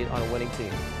athlete on a winning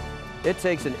team. It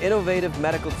takes an innovative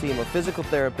medical team of physical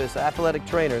therapists, athletic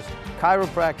trainers,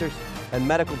 chiropractors, and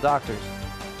medical doctors.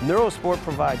 Neurosport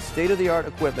provides state-of-the-art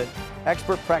equipment,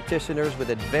 expert practitioners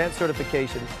with advanced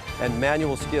certification and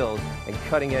manual skills, and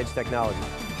cutting-edge technology.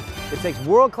 It takes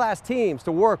world-class teams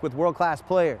to work with world-class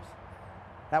players.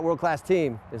 That world-class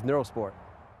team is Neurosport.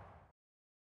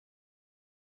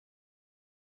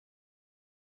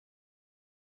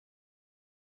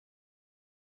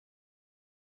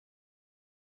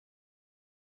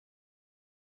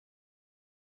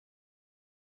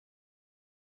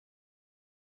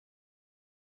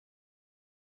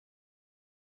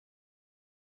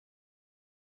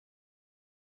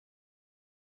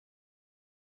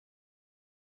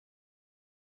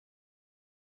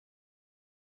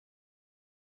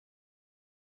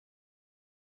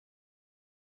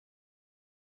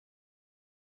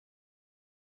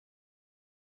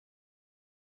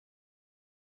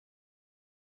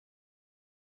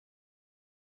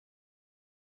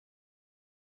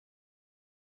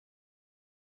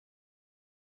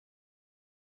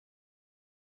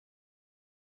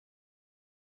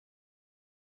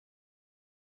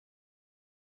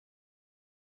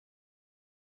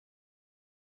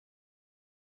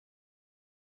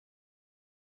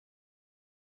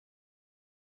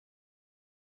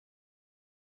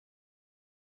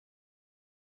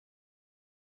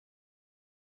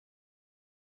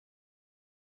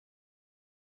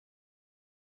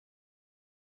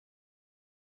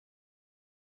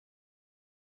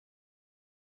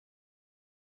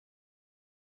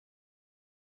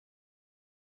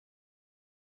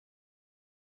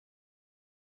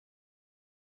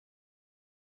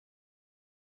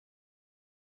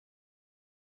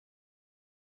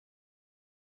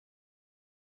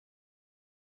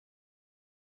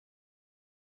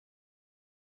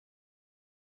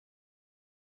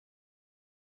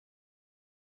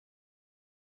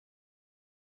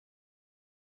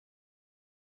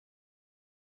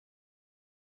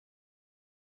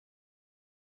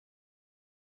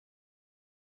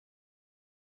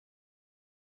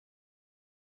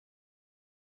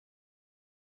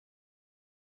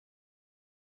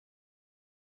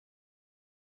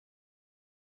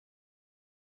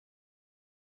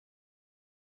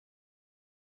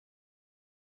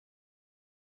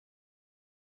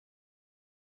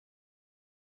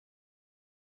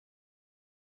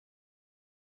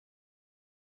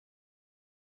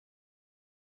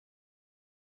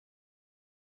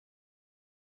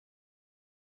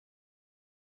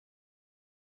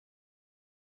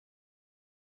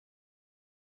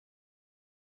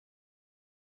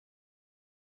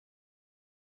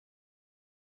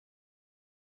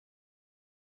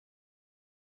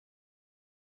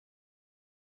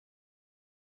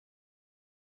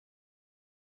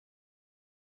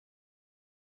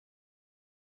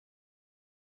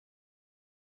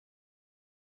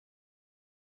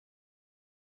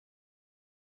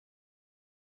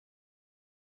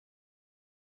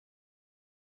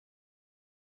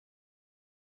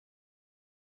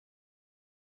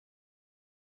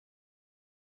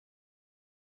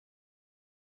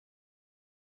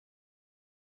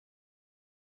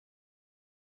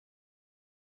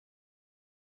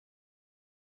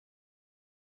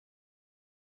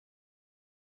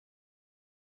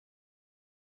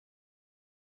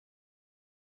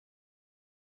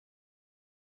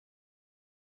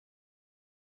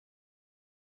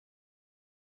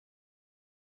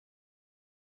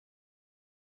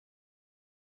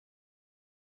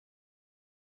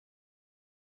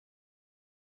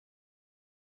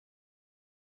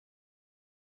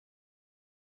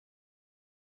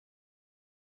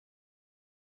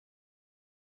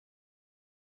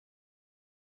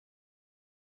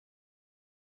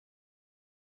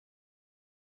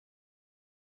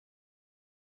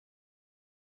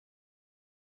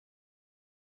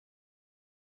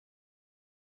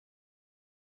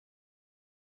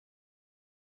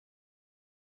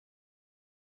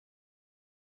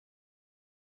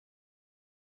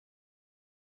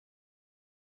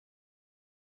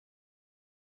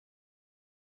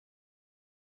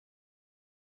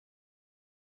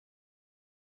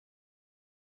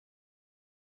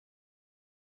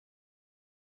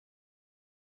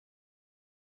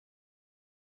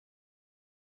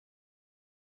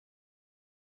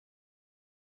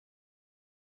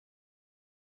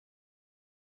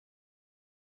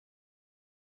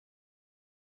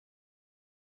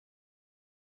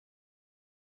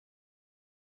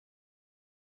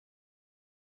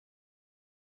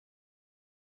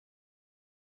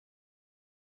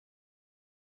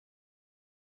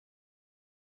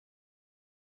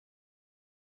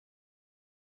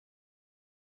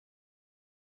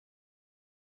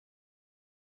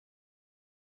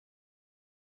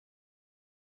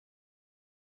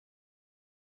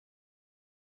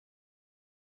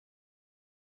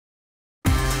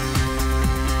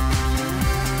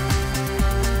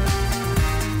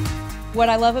 What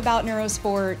I love about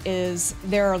Neurosport is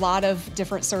there are a lot of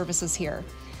different services here.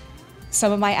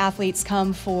 Some of my athletes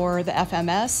come for the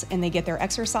FMS and they get their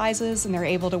exercises and they're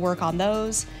able to work on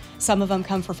those. Some of them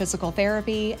come for physical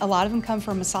therapy. A lot of them come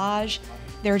for massage.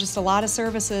 There are just a lot of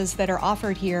services that are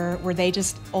offered here where they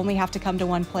just only have to come to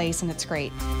one place, and it's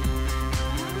great.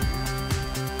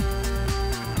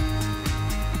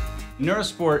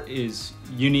 Neurosport is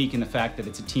unique in the fact that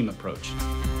it's a team approach.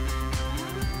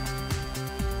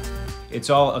 It's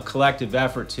all a collective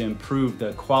effort to improve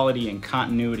the quality and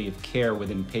continuity of care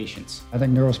within patients. I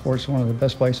think Neurosport's one of the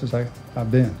best places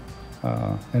I've been,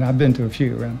 and I've been to a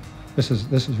few, and this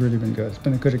has really been good. It's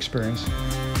been a good experience.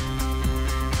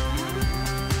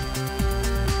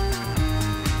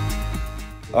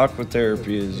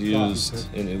 Aquatherapy is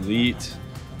used in elite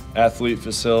athlete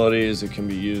facilities. It can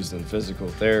be used in physical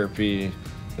therapy.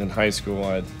 In high school,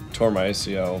 I tore my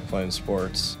ACL playing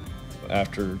sports.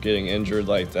 After getting injured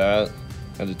like that,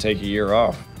 I had to take a year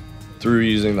off. Through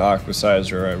using the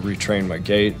Aquasizer, I retrained my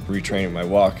gait, retraining my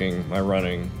walking, my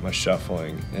running, my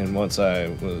shuffling. And once I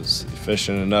was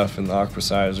efficient enough in the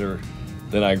Aquasizer,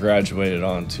 then I graduated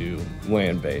onto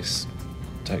land-based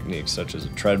techniques such as a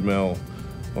treadmill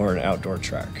or an outdoor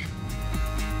track.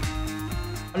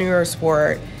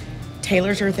 Neurosport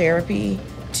tailors your therapy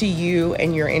to you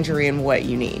and your injury and what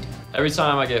you need. Every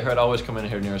time I get hurt, I always come in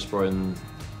here to Neurosport, and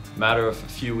matter of a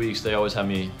few weeks, they always have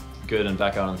me good and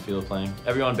back out on the field playing.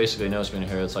 Everyone basically knows me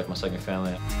here. It's like my second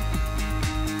family.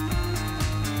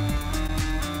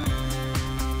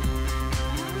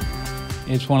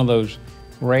 It's one of those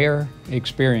rare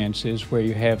experiences where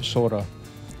you have sort of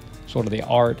the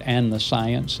art and the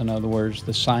science. In other words,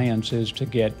 the science is to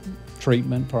get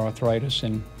treatment for arthritis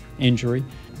and injury.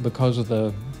 Because of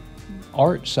the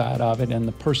art side of it and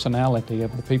the personality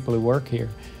of the people who work here,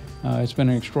 it's been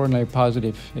an extraordinarily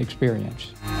positive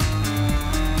experience.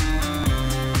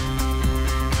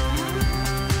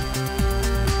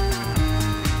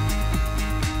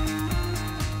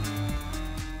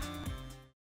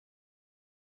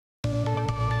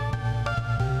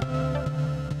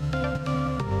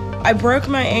 I broke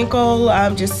my ankle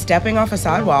just stepping off a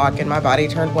sidewalk, and my body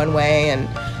turned one way and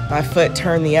my foot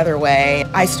turned the other way.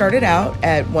 I started out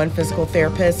at one physical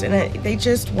therapist, and they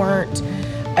just weren't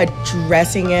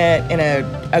addressing it in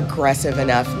an aggressive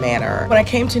enough manner. When I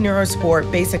came to Neurosport,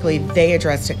 basically they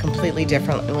addressed it completely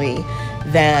differently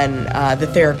than the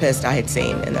therapist I had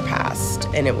seen in the past,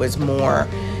 and it was more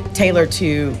tailored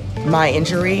to my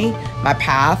injury, my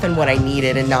path, and what I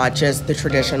needed, and not just the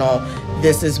traditional,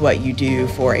 this is what you do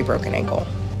for a broken ankle.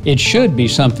 It should be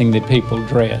something that people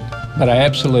dread, but I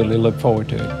absolutely look forward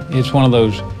to it. It's one of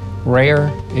those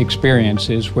rare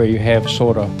experiences where you have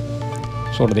sort of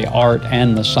the art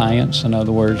and the science. In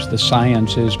other words, the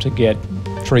science is to get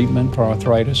treatment for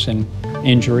arthritis and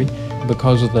injury.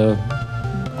 Because of the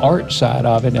art side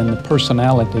of it and the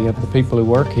personality of the people who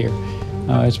work here,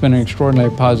 it's been an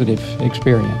extraordinarily positive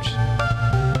experience.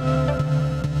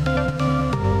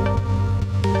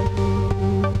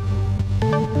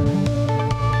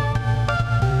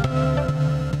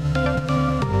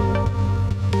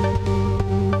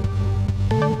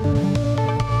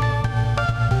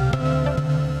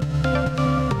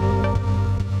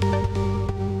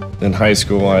 In high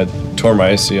school, I tore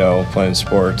my ACL playing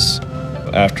sports.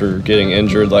 After getting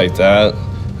injured like that,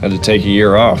 I had to take a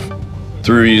year off.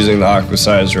 Through using the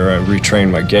Aquasizer, I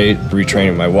retrained my gait,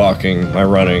 retraining my walking, my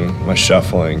running, my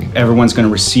shuffling. Everyone's going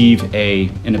to receive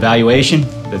an evaluation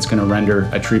that's going to render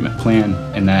a treatment plan,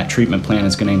 and that treatment plan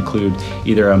is going to include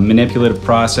either a manipulative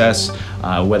process,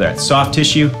 whether it's soft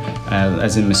tissue,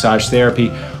 as in massage therapy,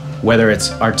 whether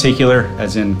it's articular,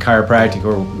 as in chiropractic,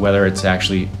 or whether it's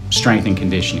actually strength and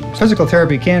conditioning. Physical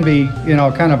therapy can be,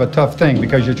 kind of a tough thing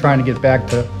because you're trying to get back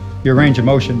to your range of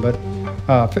motion, but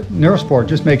Neurosport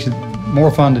just makes it more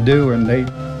fun to do, and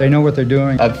they know what they're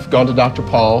doing. I've gone to Dr.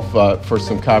 Paul for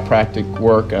some chiropractic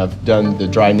work. I've done the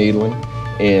dry needling,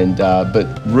 and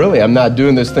but really I'm not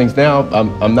doing those things now.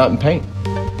 I'm not in pain.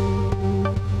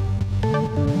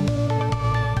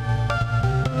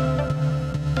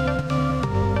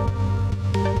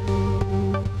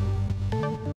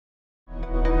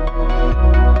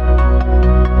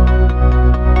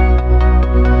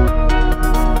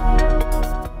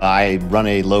 I run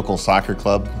a local soccer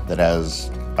club that has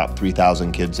about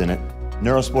 3,000 kids in it.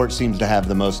 Neurosport seems to have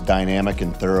the most dynamic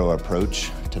and thorough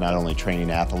approach to not only training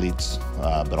athletes,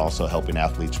 but also helping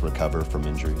athletes recover from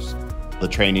injuries. The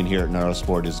training here at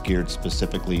Neurosport is geared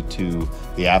specifically to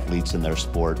the athletes in their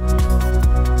sport.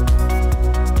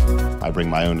 I bring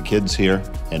my own kids here,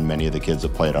 and many of the kids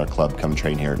that play at our club come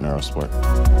train here at Neurosport.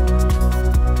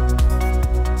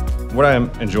 What I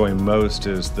enjoy most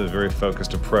is the very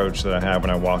focused approach that I have when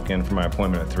I walk in for my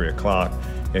appointment at 3 o'clock.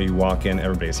 You walk in,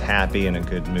 everybody's happy and in a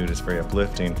good mood, it's very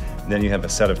uplifting. And then you have a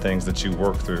set of things that you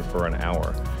work through for an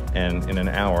hour. And in an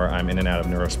hour, I'm in and out of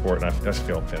Neurosport, and I just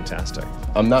feel fantastic.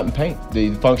 I'm not in pain.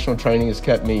 The functional training has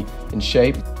kept me in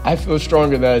shape. I feel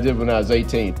stronger than I did when I was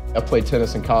 18. I played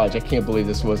tennis in college. I can't believe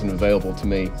this wasn't available to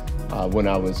me when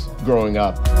I was growing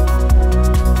up.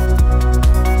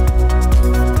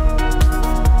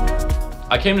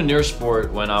 I came to Neurosport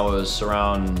when I was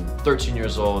around 13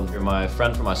 years old. My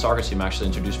friend from my soccer team actually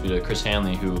introduced me to Chris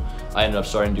Hanley, who I ended up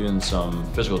starting doing some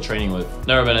physical training with.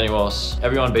 Never been anywhere else.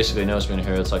 Everyone basically knows me in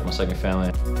here. It's like my second family.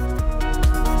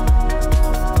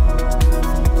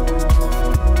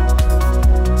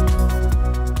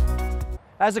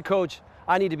 As a coach,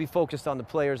 I need to be focused on the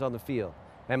players on the field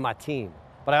and my team.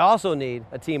 But I also need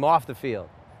a team off the field.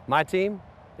 My team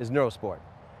is Neurosport.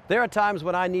 There are times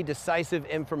when I need decisive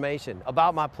information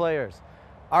about my players.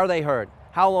 Are they hurt?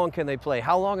 How long can they play?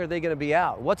 How long are they going to be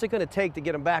out? What's it going to take to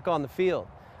get them back on the field?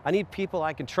 I need people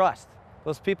I can trust.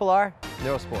 Those people are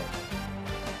Neurosport.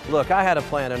 Look, I had a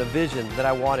plan and a vision that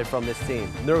I wanted from this team.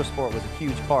 Neurosport was a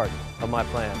huge part of my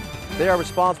plan. They are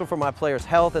responsible for my players'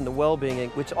 health and the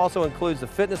well-being, which also includes the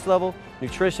fitness level,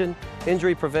 nutrition,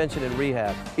 injury prevention, and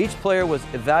rehab. Each player was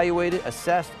evaluated,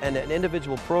 assessed, and an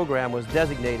individual program was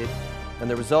designated, and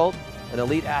the result, an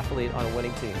elite athlete on a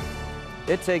winning team.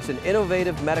 It takes an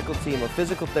innovative medical team of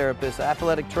physical therapists,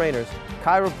 athletic trainers,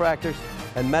 chiropractors,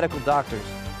 and medical doctors.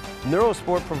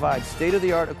 Neurosport provides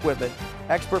state-of-the-art equipment,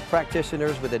 expert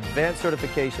practitioners with advanced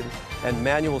certification and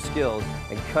manual skills,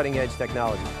 and cutting-edge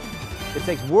technology. It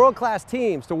takes world-class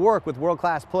teams to work with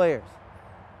world-class players.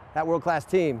 That world-class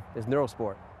team is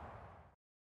Neurosport.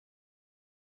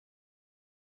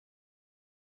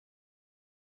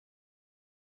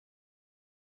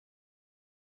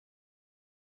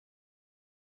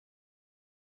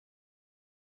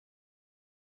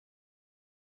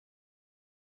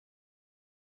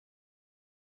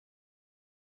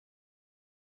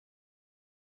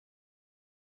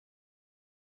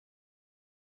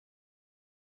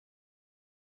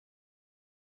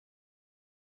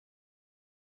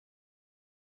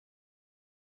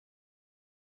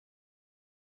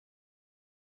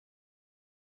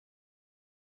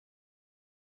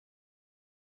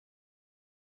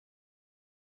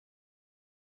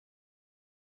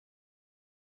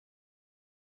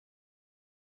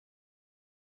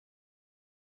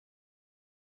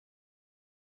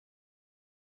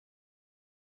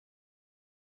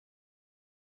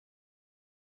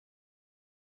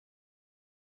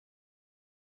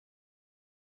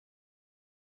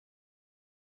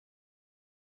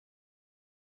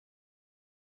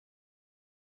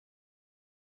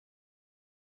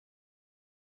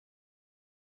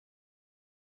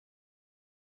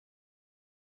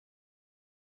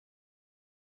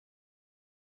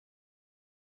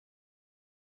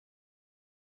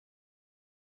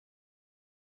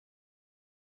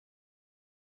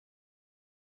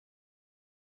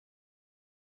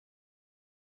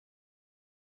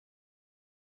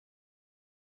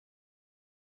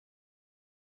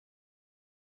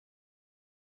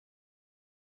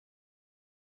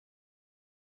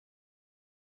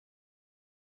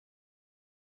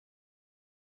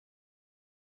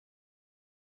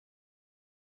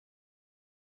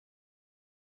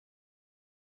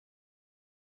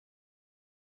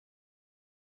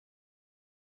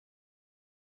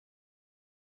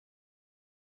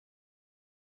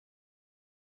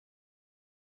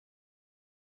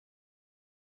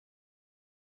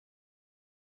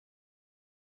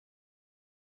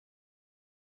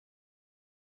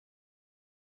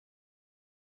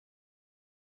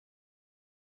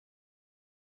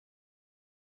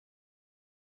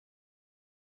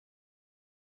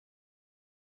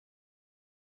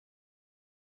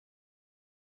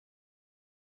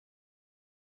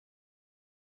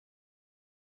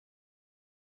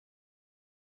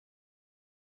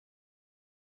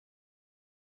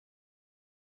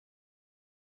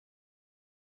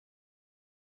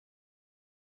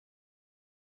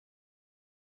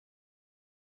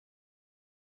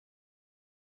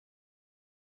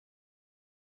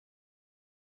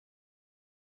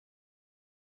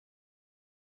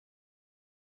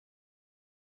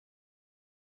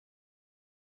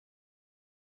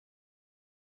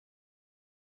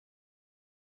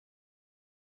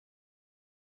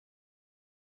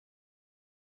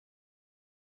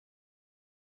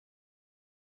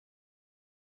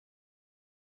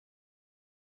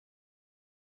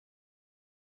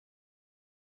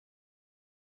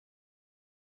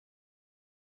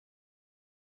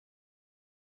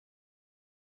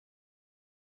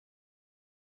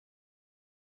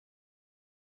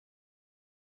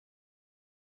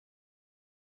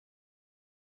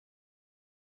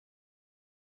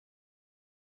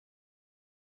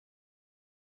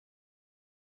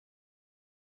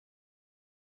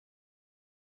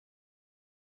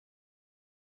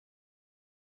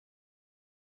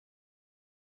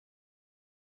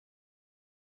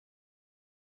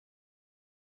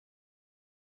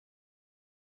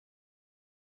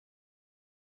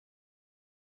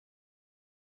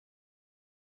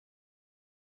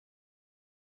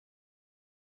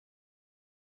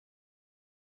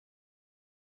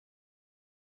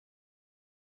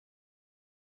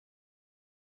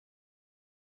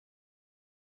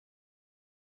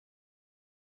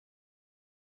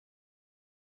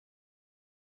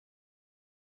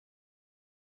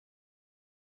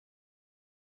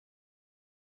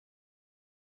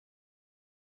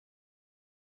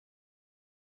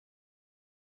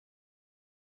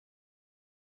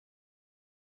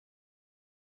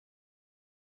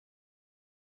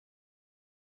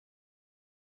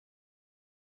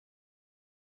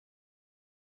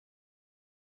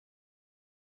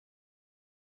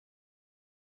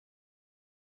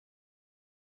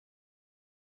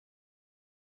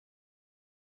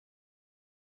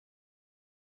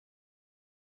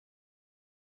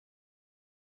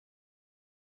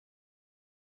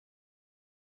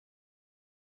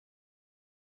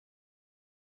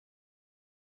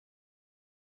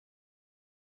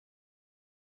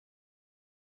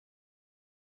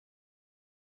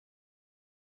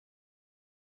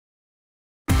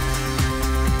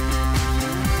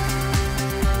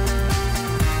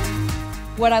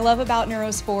 What I love about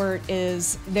Neurosport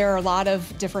is there are a lot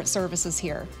of different services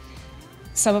here.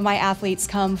 Some of my athletes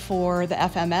come for the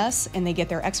FMS and they get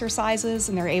their exercises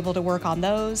and they're able to work on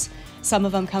those. Some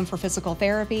of them come for physical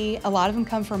therapy. A lot of them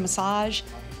come for massage.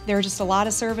 There are just a lot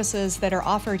of services that are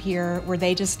offered here where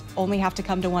they just only have to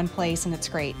come to one place, and it's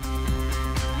great.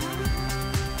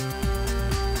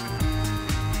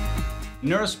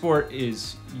 Neurosport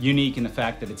is unique in the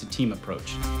fact that it's a team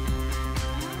approach.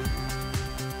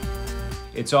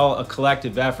 It's all a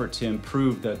collective effort to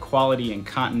improve the quality and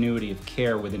continuity of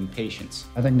care within patients.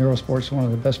 I think Neurosport's one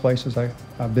of the best places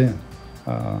I've been,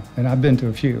 and I've been to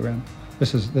a few, and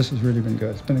this has really been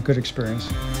good. It's been a good experience.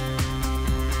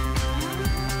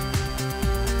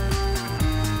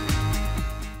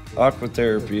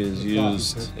 Aquatherapy is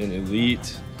used in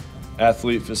elite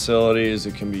athlete facilities.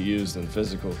 It can be used in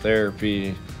physical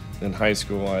therapy. In high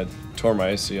school, I tore my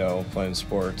ACL playing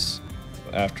sports.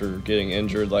 After getting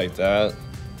injured like that,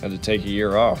 I had to take a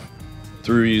year off.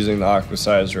 Through using the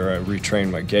Aquasizer, I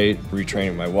retrained my gait,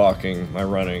 retraining my walking, my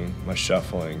running, my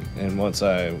shuffling. And once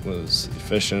I was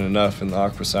efficient enough in the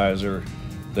Aquasizer,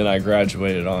 then I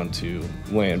graduated onto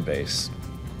land-based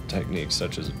techniques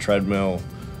such as a treadmill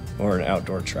or an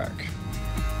outdoor track.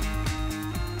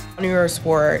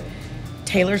 Neurosport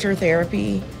tailors your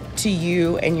therapy to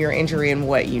you and your injury and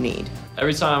what you need.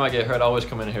 Every time I get hurt, I always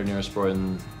come in here to Neurosport,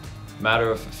 and a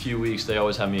matter of a few weeks, they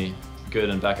always have me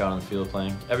good and back out on the field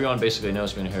playing. Everyone basically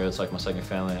knows me in here. It's like my second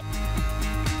family.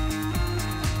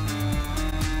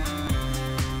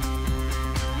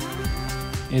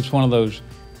 It's one of those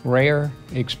rare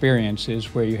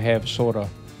experiences where you have sort of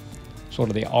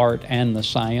the art and the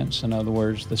science. In other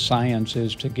words, the science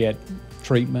is to get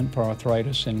treatment for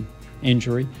arthritis and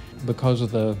injury. Because of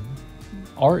the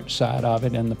art side of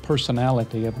it and the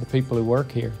personality of the people who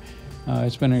work here,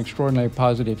 it's been an extraordinarily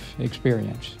positive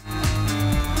experience.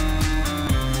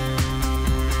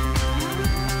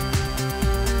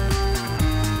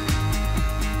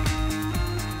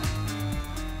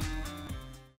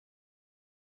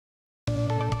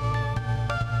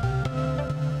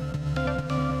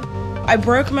 I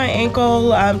broke my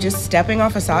ankle just stepping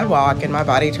off a sidewalk, and my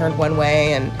body turned one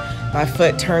way and my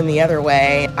foot turned the other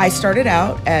way. I started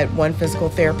out at one physical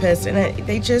therapist, and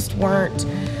they just weren't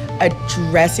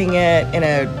addressing it in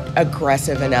an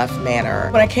aggressive enough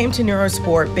manner. When I came to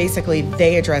Neurosport, basically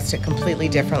they addressed it completely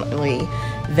differently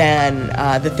than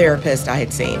the therapist I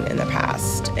had seen in the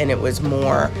past, and it was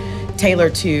more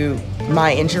tailored to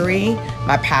my injury,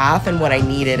 my path, and what I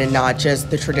needed, and not just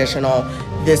the traditional,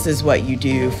 this is what you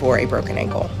do for a broken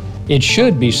ankle. It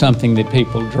should be something that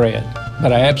people dread,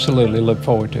 but I absolutely look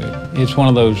forward to it. It's one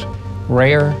of those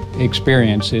rare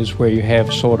experiences where you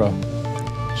have sort of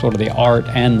the art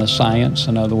and the science.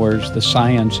 In other words, the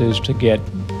science is to get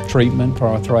treatment for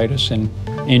arthritis and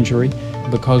injury.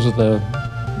 Because of the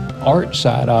art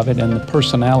side of it and the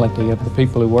personality of the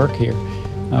people who work here,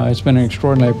 it's been an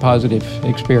extraordinarily positive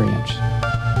experience.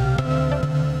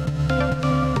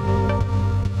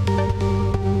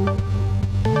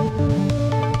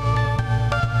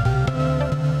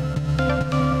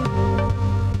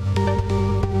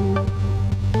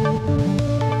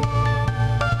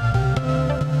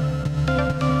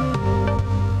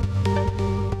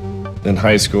 In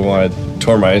high school, I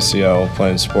tore my ACL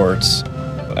playing sports.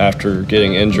 After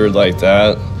getting injured like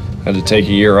that, I had to take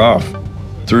a year off.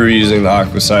 Through using the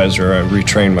Aquasizer, I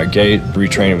retrained my gait,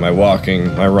 retraining my walking,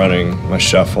 my running, my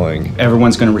shuffling.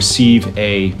 Everyone's going to receive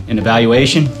an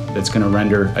evaluation that's going to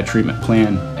render a treatment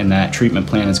plan, and that treatment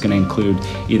plan is going to include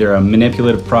either a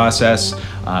manipulative process,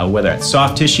 whether it's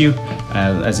soft tissue,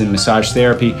 as in massage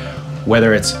therapy,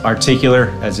 whether it's articular,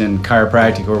 as in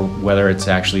chiropractic, or whether it's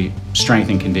actually strength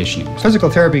and conditioning. Physical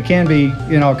therapy can be,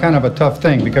 kind of a tough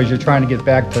thing because you're trying to get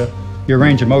back to your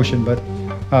range of motion, but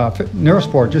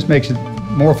Neurosport just makes it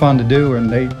more fun to do, and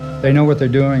they know what they're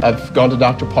doing. I've gone to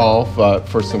Dr. Paul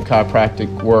for some chiropractic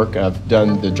work. I've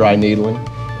done the dry needling,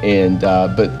 and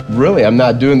but really I'm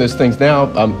not doing these things now.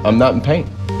 I'm not in pain.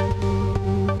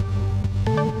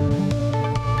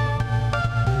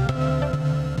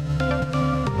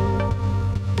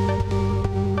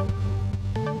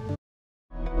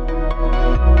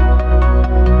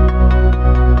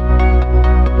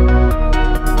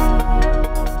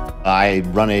 I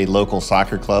run a local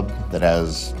soccer club that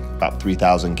has about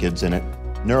 3,000 kids in it.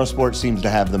 Neurosport seems to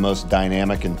have the most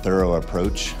dynamic and thorough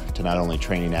approach to not only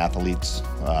training athletes,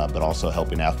 but also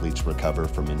helping athletes recover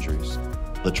from injuries.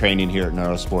 The training here at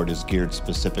Neurosport is geared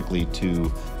specifically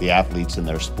to the athletes in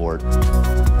their sport.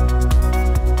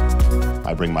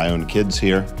 I bring my own kids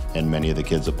here, and many of the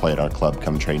kids that play at our club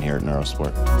come train here at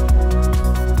Neurosport.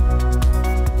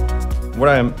 What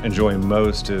I enjoy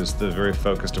most is the very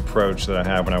focused approach that I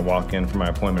have when I walk in for my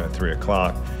appointment at 3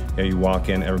 o'clock. You walk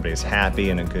in, everybody's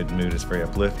happy and in a good mood, it's very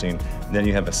uplifting. Then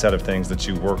you have a set of things that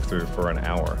you work through for an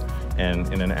hour.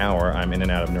 And in an hour, I'm in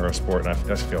and out of Neurosport, and I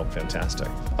just feel fantastic.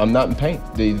 I'm not in pain.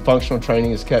 The functional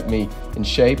training has kept me in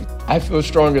shape. I feel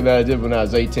stronger than I did when I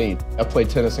was 18. I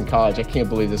played tennis in college. I can't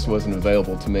believe this wasn't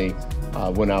available to me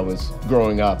when I was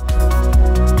growing up.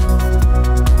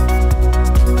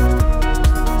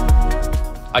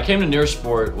 I came to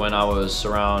Neurosport when I was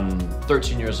around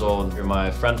 13 years old. My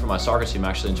friend from my soccer team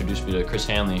actually introduced me to Chris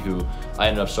Hanley, who I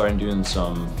ended up starting doing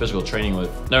some physical training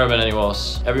with. Never been anywhere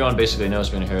else. Everyone basically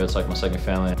knows me here. It's like my second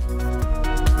family.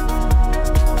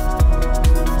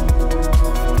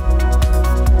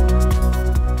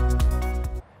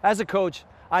 As a coach,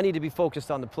 I need to be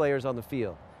focused on the players on the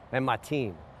field and my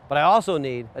team. But I also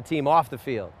need a team off the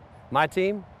field. My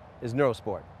team is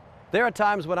Neurosport. There are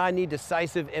times when I need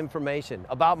decisive information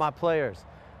about my players.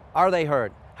 Are they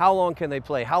hurt? How long can they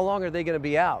play? How long are they going to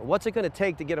be out? What's it going to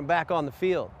take to get them back on the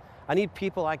field? I need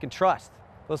people I can trust.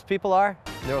 Those people are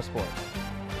Neurosport.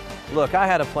 Look, I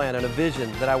had a plan and a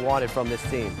vision that I wanted from this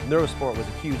team. Neurosport was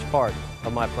a huge part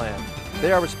of my plan.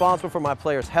 They are responsible for my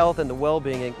players' health and the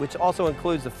well-being, which also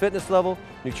includes the fitness level,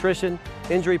 nutrition,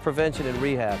 injury prevention, and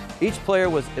rehab. Each player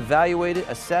was evaluated,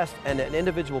 assessed, and an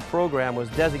individual program was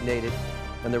designated,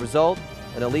 and the result,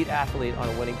 an elite athlete on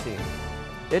a winning team.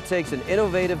 It takes an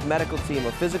innovative medical team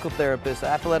of physical therapists,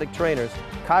 athletic trainers,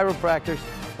 chiropractors,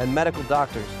 and medical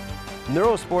doctors.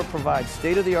 Neurosport provides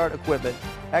state-of-the-art equipment,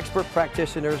 expert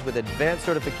practitioners with advanced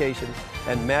certifications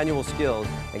and manual skills,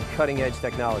 and cutting-edge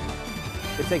technology.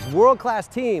 It takes world-class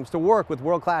teams to work with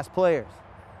world-class players.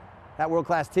 That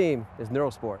world-class team is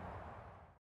Neurosport.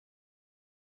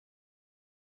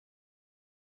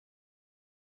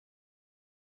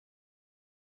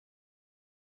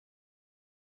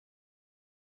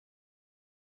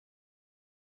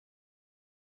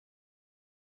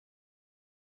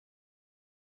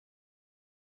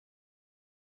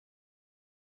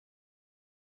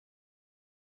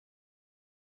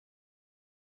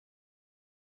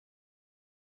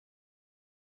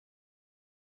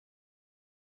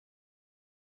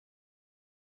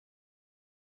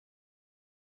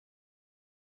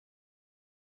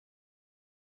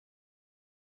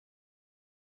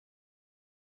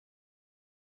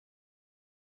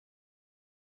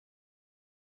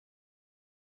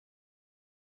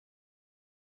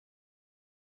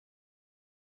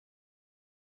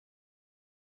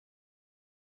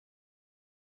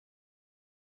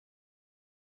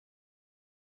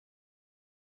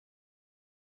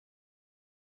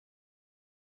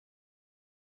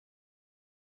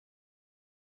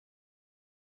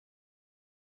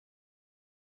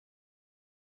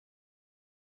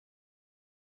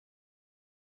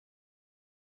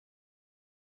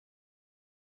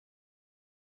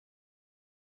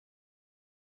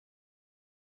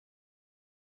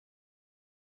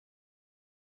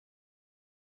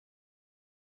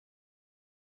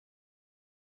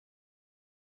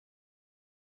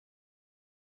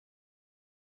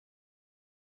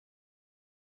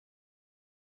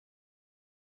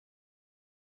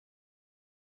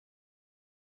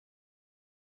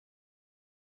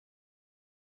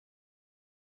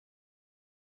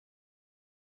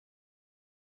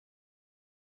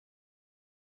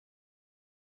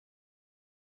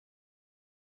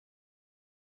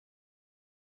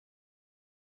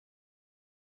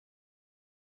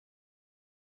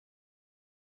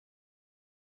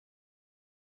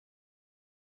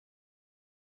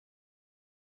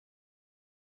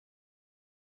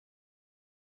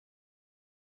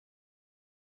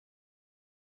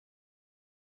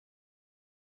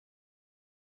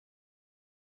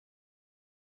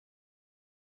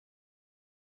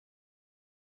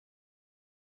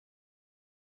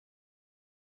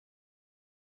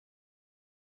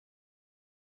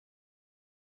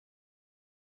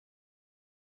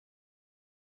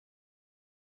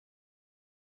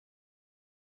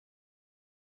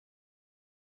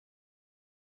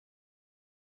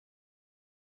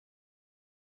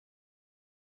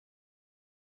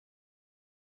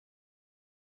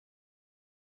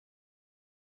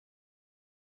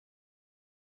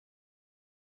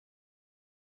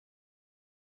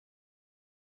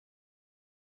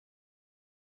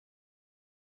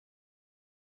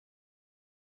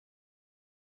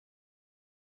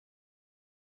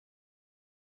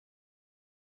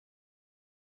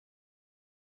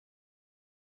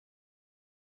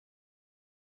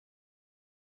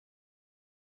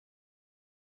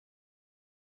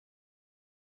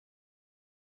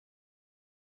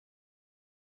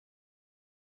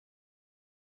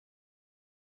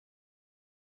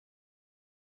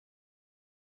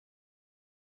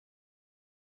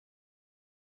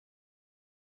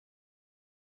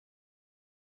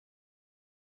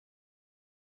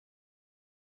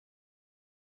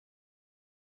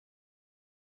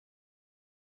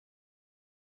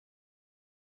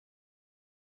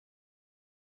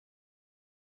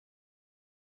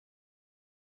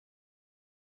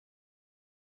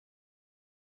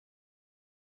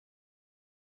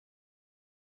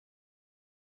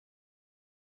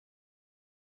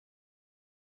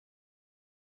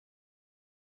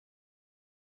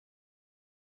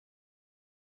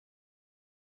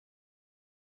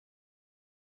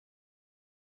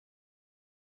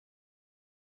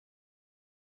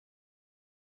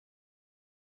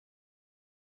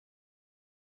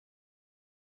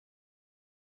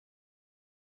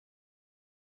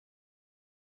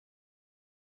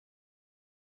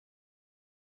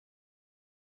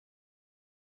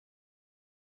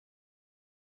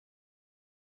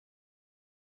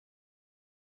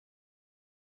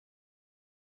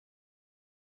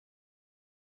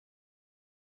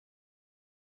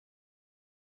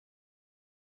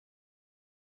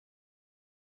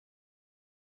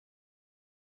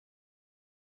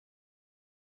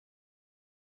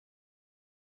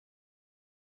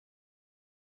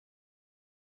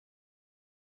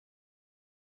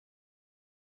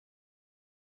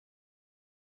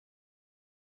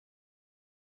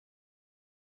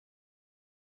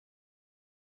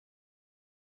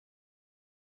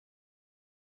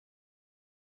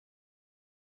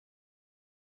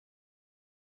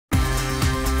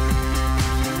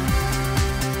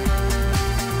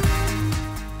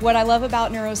 What I love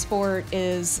about Neurosport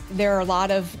is there are a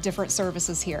lot of different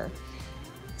services here.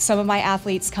 Some of my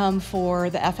athletes come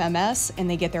for the FMS and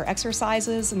they get their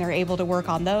exercises and they're able to work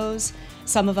on those.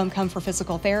 Some of them come for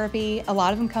physical therapy. A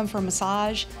lot of them come for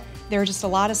massage. There are just a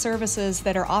lot of services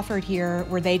that are offered here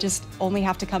where they just only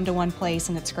have to come to one place,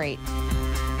 and it's great.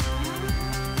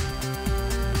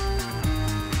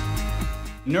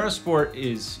 Neurosport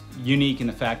is unique in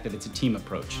the fact that it's a team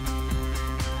approach.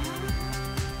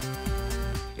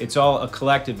 It's all a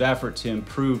collective effort to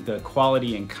improve the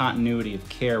quality and continuity of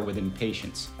care within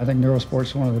patients. I think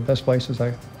Neurosport's one of the best places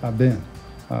I've been,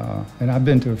 and I've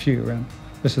been to a few, and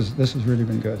this has really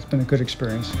been good. It's been a good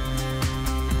experience.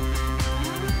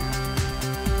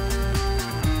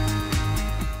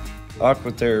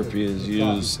 Aquatherapy is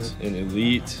used in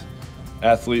elite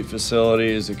athlete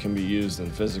facilities. It can be used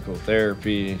in physical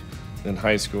therapy. In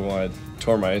high school, I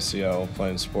tore my ACL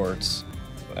playing sports.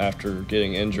 After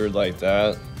getting injured like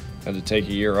that, I had to take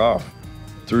a year off.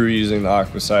 Through using the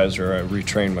Aquasizer, I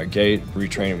retrained my gait,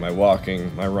 retraining my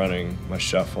walking, my running, my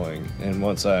shuffling. And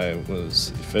once I was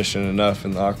efficient enough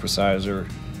in the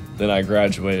Aquasizer, then I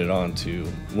graduated onto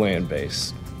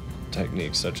land-based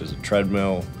techniques such as a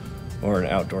treadmill or an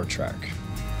outdoor track.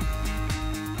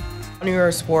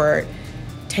 Neurosport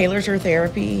tailors your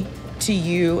therapy to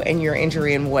you and your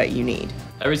injury and what you need.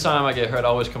 Every time I get hurt, I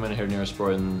always come in here to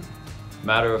Neurosport, and in a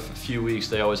matter of a few weeks,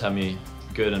 they always have me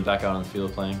good and back out on the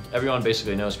field playing. Everyone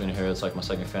basically knows me in here. It's like my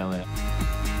second family.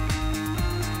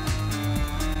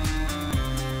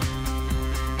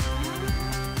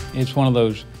 It's one of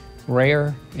those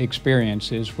rare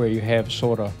experiences where you have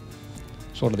sort of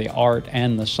the art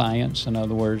and the science. In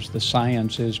other words, the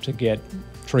science is to get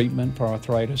treatment for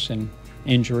arthritis and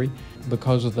injury.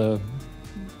 Because of the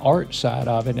art side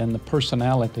of it and the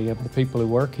personality of the people who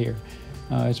work here,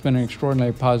 it's been an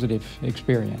extraordinarily positive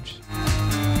experience.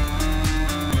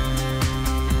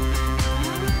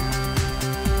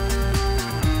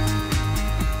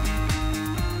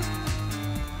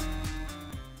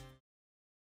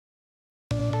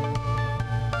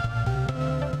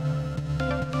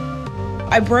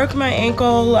 I broke my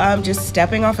ankle just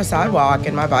stepping off a sidewalk,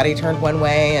 and my body turned one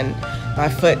way and my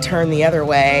foot turned the other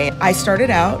way. I started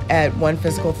out at one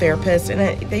physical therapist,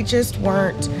 and they just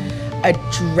weren't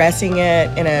addressing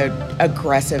it in an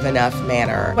aggressive enough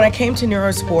manner. When I came to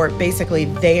Neurosport, basically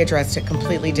they addressed it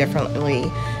completely differently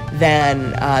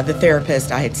than the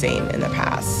therapist I had seen in the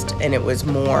past, and it was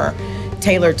more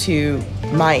tailored to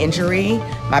my injury,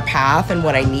 my path, and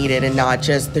what I needed, and not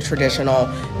just the traditional,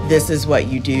 this is what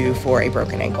you do for a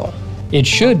broken ankle. It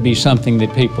should be something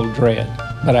that people dread,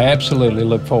 but I absolutely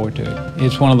look forward to it.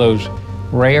 It's one of those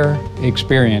rare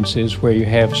experiences where you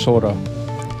have sort of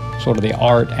the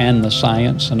art and the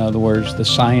science. In other words, the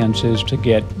science is to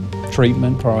get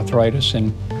treatment for arthritis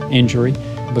and injury.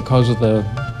 Because of the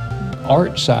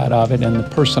art side of it and the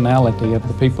personality of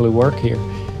the people who work here,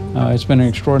 it's been an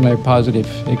extraordinarily positive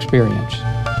experience.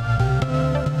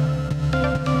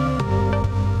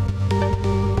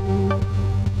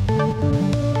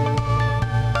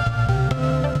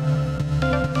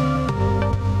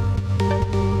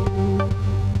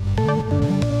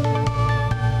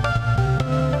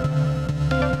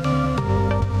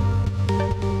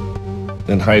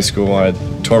 In high school, I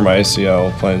tore my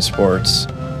ACL playing sports.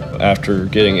 After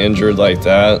getting injured like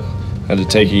that, I had to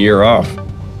take a year off.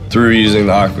 Through using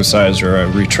the Aquasizer,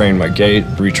 I retrained my gait,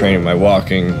 retraining my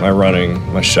walking, my running,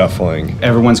 my shuffling.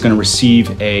 Everyone's going to receive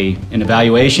an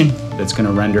evaluation that's going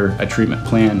to render a treatment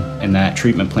plan, and that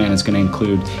treatment plan is going to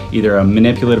include either a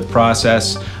manipulative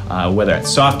process, whether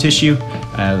it's soft tissue,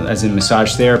 as in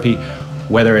massage therapy,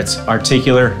 whether it's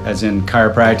articular, as in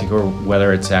chiropractic, or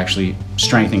whether it's actually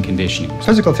strength and conditioning.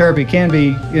 Physical therapy can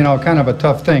be, kind of a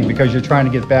tough thing because you're trying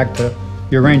to get back to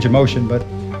your range of motion, but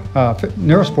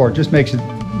Neurosport just makes it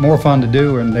more fun to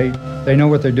do, and they know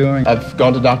what they're doing. I've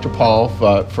gone to Dr. Paul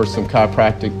for some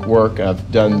chiropractic work.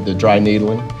 I've done the dry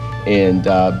needling, and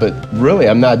but really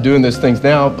I'm not doing those things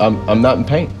now. I'm not in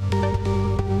pain.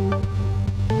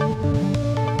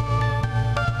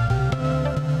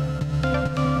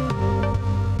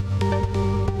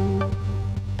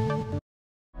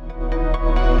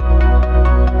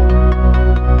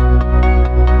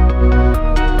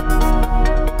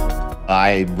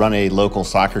 I run a local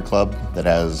soccer club that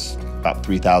has about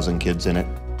 3,000 kids in it.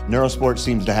 Neurosport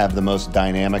seems to have the most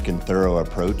dynamic and thorough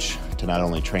approach to not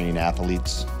only training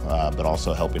athletes, but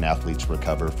also helping athletes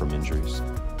recover from injuries.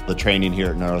 The training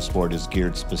here at Neurosport is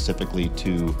geared specifically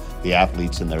to the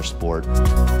athletes in their sport.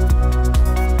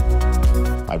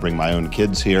 I bring my own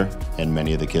kids here, and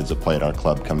many of the kids that play at our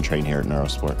club come train here at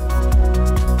Neurosport.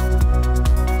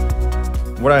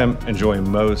 What I enjoy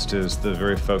most is the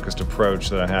very focused approach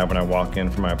that I have when I walk in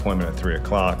for my appointment at 3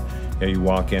 o'clock. You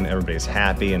walk in, everybody's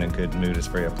happy and in a good mood, it's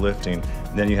very uplifting.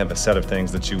 Then you have a set of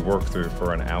things that you work through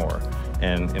for an hour.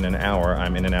 And in an hour,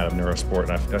 I'm in and out of Neurosport,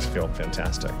 and I just feel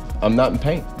fantastic. I'm not in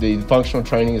pain. The functional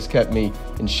training has kept me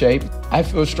in shape. I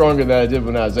feel stronger than I did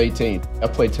when I was 18. I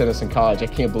played tennis in college. I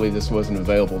can't believe this wasn't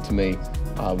available to me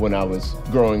when I was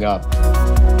growing up.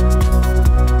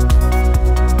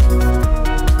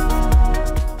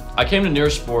 I came to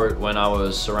Neurosport when I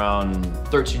was around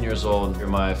 13 years old.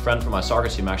 My friend from my soccer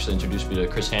team actually introduced me to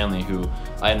Chris Hanley, who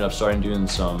I ended up starting doing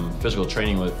some physical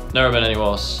training with. Never been anywhere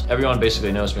else. Everyone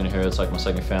basically knows me in here. It's like my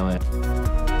second family.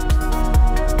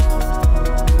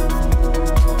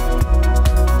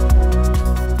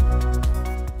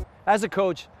 As a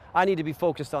coach, I need to be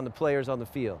focused on the players on the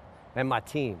field and my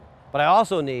team. But I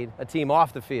also need a team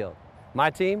off the field.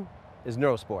 My team is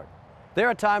Neurosport. There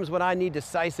are times when I need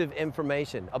decisive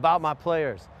information about my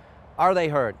players. Are they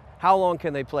hurt? How long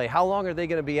can they play? How long are they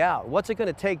going to be out? What's it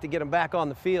going to take to get them back on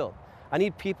the field? I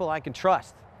need people I can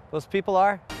trust. Those people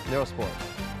are Neurosport.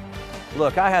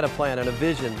 Look, I had a plan and a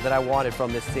vision that I wanted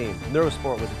from this team.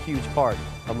 Neurosport was a huge part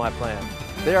of my plan.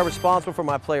 They are responsible for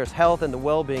my players' health and the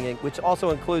well-being, which also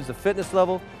includes the fitness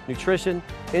level, nutrition,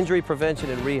 injury prevention,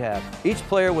 and rehab. Each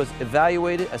player was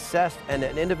evaluated, assessed, and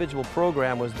an individual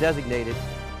program was designated,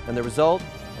 and the result,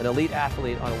 an elite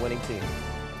athlete on a winning team.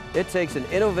 It takes an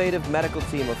innovative medical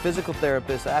team of physical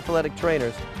therapists, athletic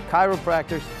trainers,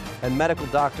 chiropractors, and medical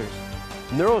doctors.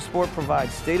 Neurosport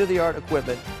provides state-of-the-art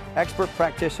equipment, expert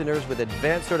practitioners with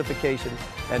advanced certification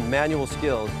and manual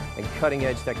skills, and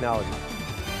cutting-edge technology.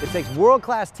 It takes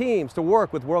world-class teams to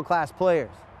work with world-class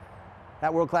players.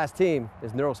 That world-class team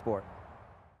is Neurosport.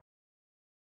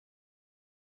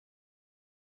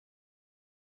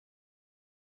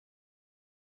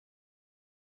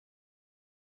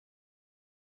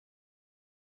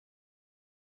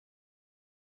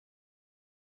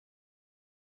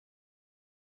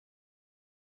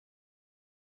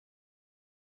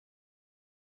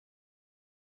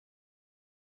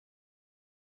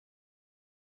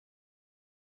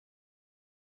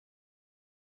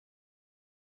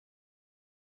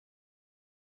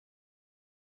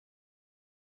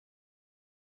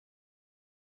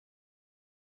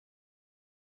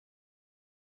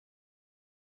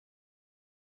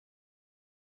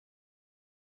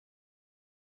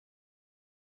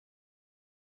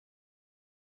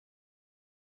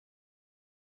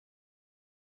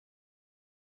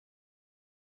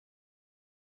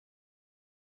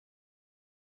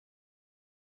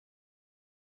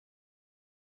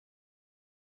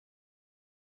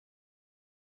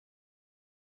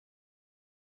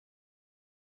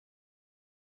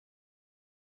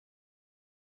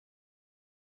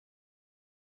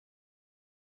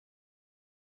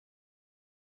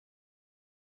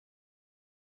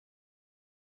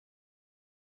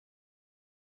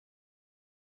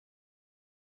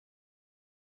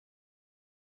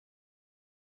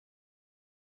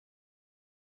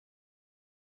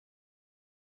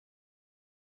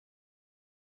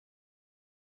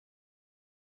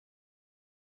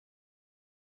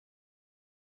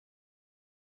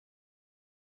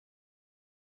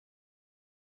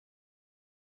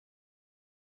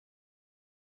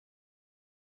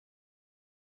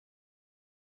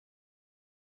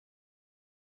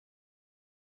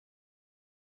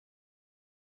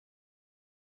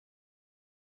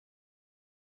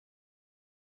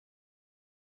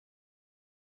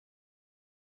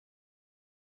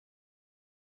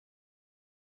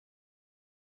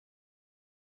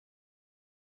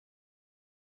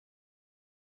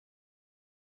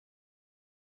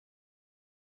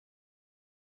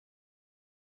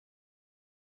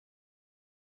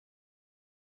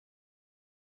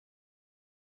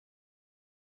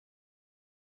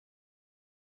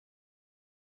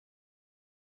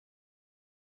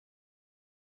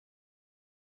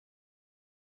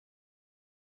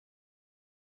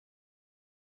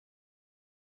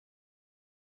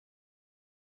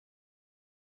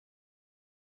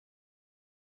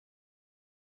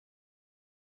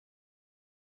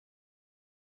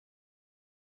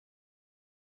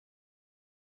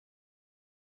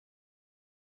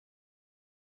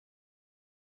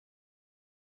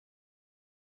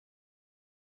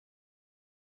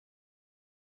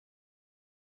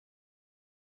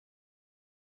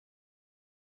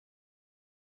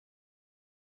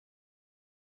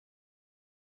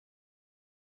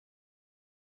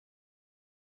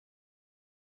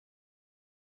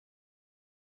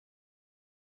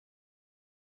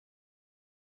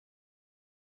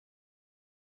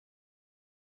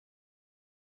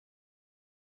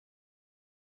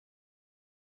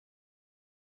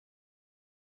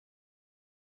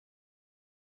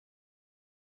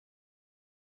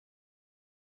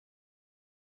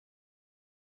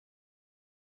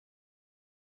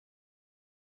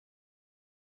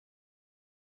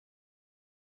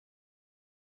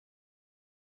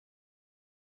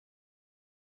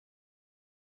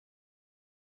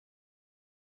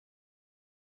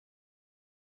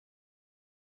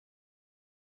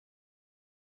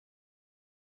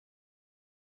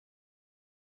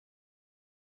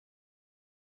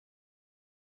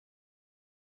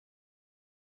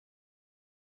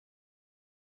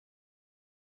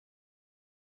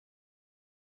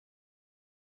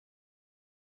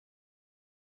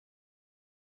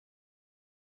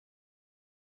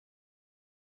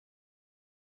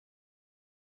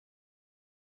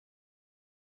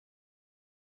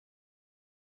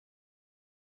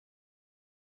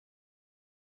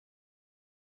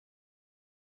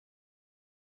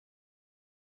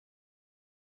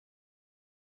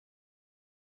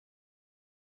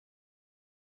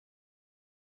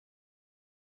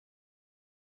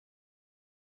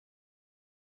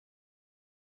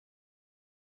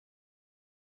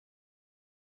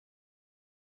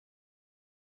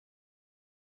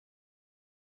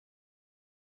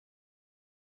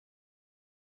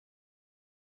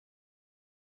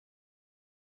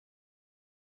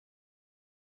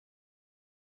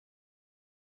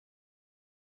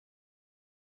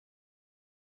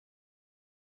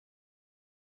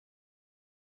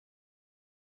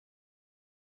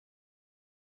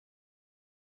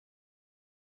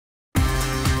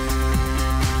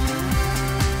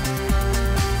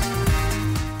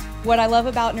 What I love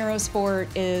about Neurosport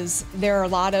is there are a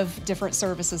lot of different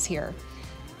services here.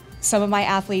 Some of my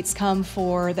athletes come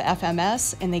for the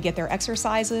FMS and they get their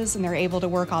exercises and they're able to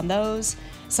work on those.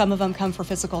 Some of them come for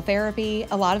physical therapy.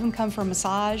 A lot of them come for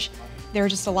massage. There are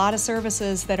just a lot of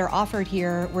services that are offered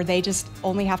here where they just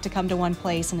only have to come to one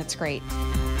place, and it's great.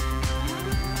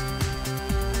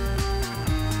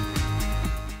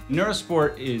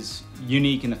 Neurosport is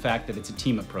unique in the fact that it's a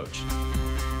team approach.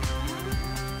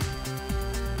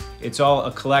 It's all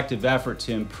a collective effort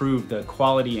to improve the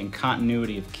quality and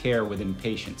continuity of care within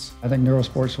patients. I think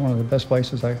Neurosport's one of the best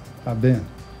places I've been,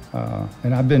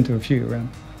 and I've been to a few, and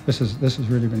this has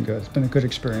really been good. It's been a good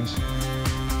experience.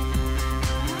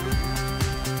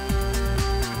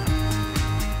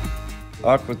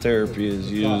 Aquatherapy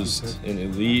is used in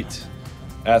elite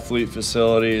athlete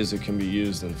facilities. It can be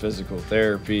used in physical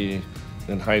therapy.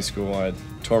 In high school, I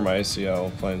tore my ACL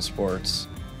playing sports.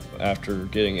 After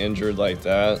getting injured like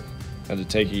that, I had to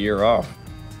take a year off.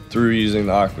 Through using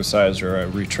the Aquasizer,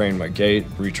 I retrained my gait,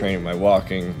 retraining my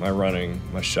walking, my running,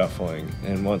 my shuffling.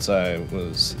 And once I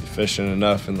was efficient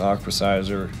enough in the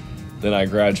Aquasizer, then I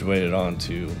graduated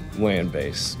onto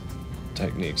land-based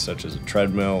techniques such as a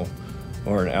treadmill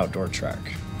or an outdoor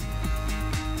track.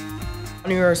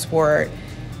 Neurosport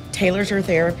tailors your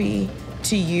therapy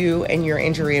to you and your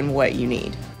injury and what you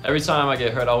need. Every time I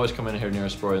get hurt, I always come in here to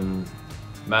Neurosport, and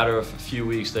in a matter of a few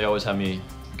weeks, they always have me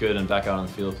good and back out on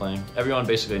the field playing. Everyone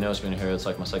basically knows me here. It's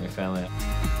like my second family.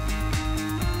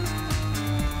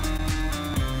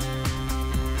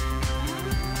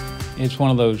 It's one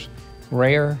of those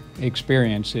rare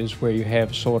experiences where you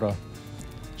have sort of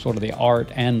the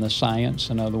art and the science.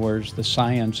 In other words, the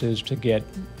science is to get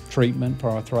treatment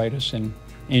for arthritis and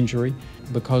injury.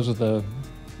 Because of the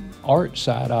art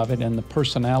side of it and the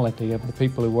personality of the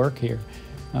people who work here,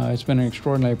 it's been an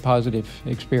extraordinarily positive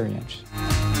experience.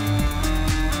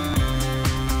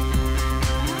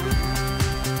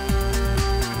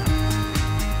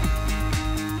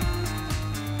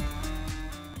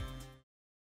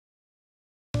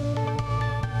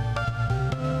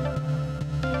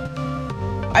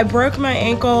 I broke my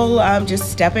ankle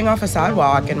just stepping off a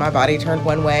sidewalk, and my body turned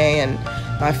one way and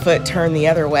my foot turned the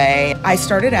other way. I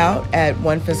started out at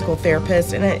one physical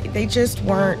therapist, and they just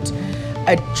weren't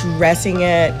addressing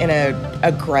it in an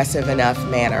aggressive enough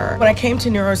manner. When I came to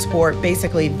Neurosport,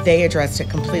 basically they addressed it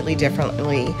completely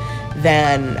differently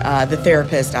than the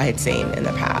therapist I had seen in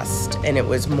the past, and it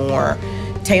was more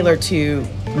tailored to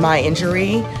my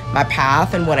injury, my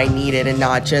path, and what I needed, and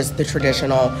not just the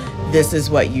traditional, this is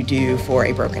what you do for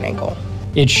a broken ankle.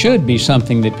 It should be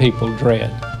something that people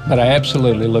dread, but I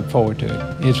absolutely look forward to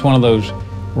it. It's one of those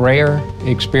rare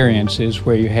experiences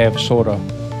where you have sort of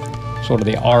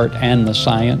the art and the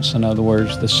science. In other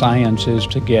words, the science is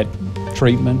to get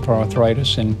treatment for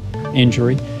arthritis and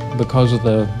injury. Because of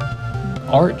the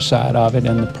art side of it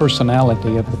and the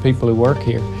personality of the people who work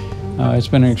here, it's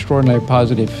been an extraordinarily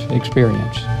positive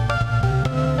experience.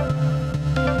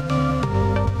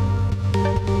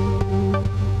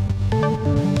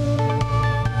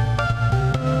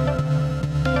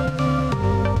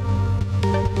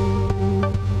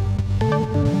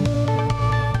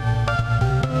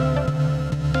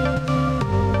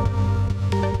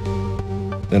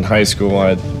 In high school,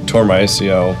 I tore my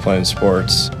ACL playing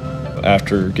sports.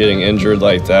 After getting injured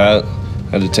like that, I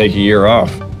had to take a year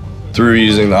off. Through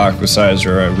using the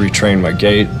Aquasizer, I retrained my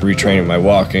gait, retraining my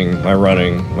walking, my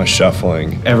running, my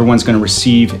shuffling. Everyone's going to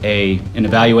receive an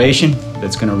evaluation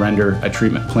that's going to render a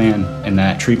treatment plan, and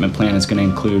that treatment plan is going to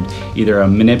include either a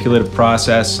manipulative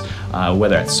process,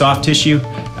 whether it's soft tissue,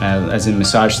 as in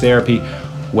massage therapy,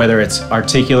 whether it's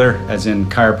articular, as in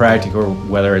chiropractic, or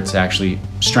whether it's actually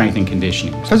strength and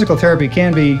conditioning. Physical therapy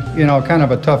can be, kind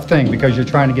of a tough thing because you're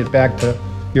trying to get back to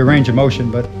your range of motion,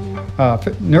 but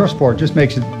Neurosport just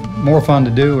makes it more fun to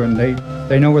do, and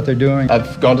they know what they're doing.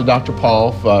 I've gone to Dr.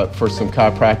 Paul for some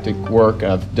chiropractic work.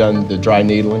 I've done the dry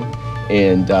needling,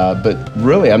 and but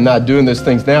really I'm not doing those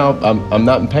things now. I'm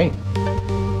not in pain.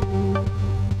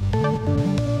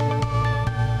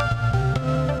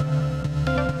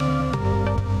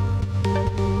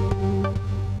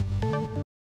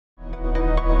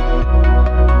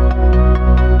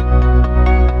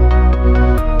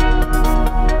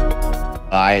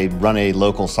 I run a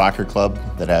local soccer club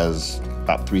that has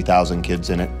about 3,000 kids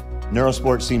in it.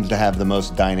 Neurosport seems to have the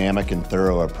most dynamic and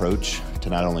thorough approach to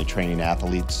not only training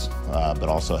athletes, but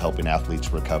also helping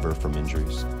athletes recover from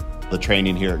injuries. The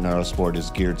training here at Neurosport is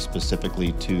geared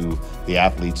specifically to the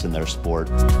athletes in their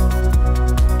sport.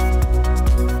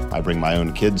 I bring my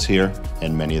own kids here,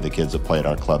 and many of the kids that play at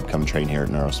our club come train here at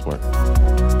Neurosport.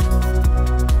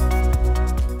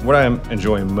 What I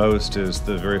enjoy most is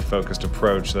the very focused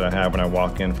approach that I have when I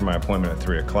walk in for my appointment at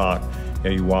 3 o'clock.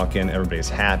 You walk in, everybody's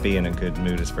happy and in a good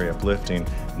mood, it's very uplifting.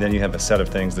 And then you have a set of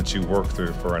things that you work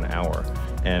through for an hour.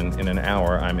 And in an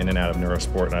hour, I'm in and out of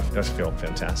Neurosport, and I just feel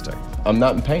fantastic. I'm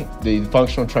not in pain. The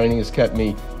functional training has kept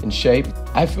me in shape.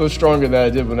 I feel stronger than I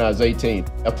did when I was 18.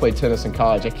 I played tennis in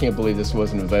college. I can't believe this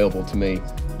wasn't available to me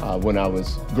when I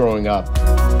was growing up.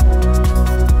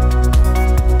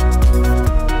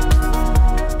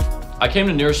 I came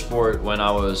to Neurosport when I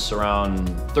was around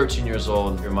 13 years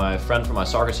old. My friend from my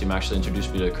soccer team actually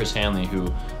introduced me to Chris Hanley,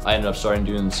 who I ended up starting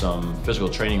doing some physical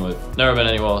training with. Never been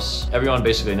anywhere else. Everyone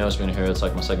basically knows me in here. It's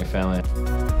like my second family.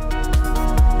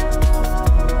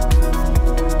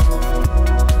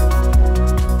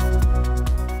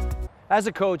 As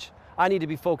a coach, I need to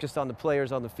be focused on the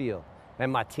players on the field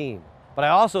and my team. But I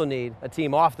also need a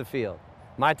team off the field.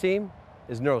 My team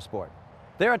is Neurosport.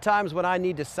 There are times when I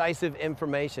need decisive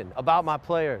information about my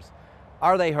players.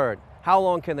 Are they hurt? How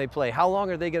long can they play? How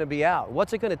long are they going to be out?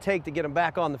 What's it going to take to get them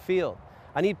back on the field?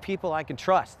 I need people I can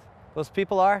trust. Those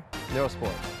people are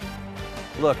Neurosport.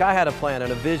 Look, I had a plan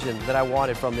and a vision that I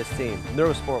wanted from this team.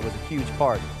 Neurosport was a huge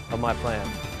part of my plan.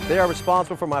 They are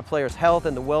responsible for my players' health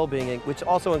and the well-being, which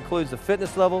also includes the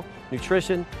fitness level,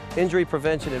 nutrition, injury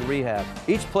prevention, and rehab.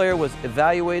 Each player was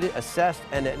evaluated, assessed,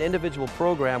 and an individual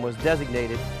program was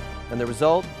designated, and the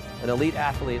result, an elite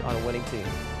athlete on a winning team.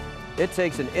 It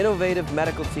takes an innovative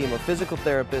medical team of physical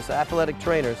therapists, athletic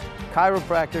trainers,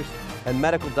 chiropractors, and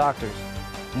medical doctors.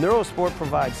 Neurosport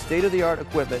provides state-of-the-art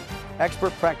equipment,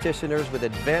 expert practitioners with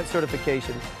advanced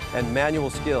certification and manual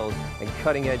skills, and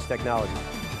cutting-edge technology.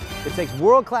 It takes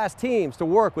world-class teams to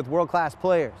work with world-class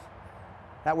players.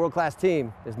 That world-class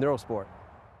team is Neurosport.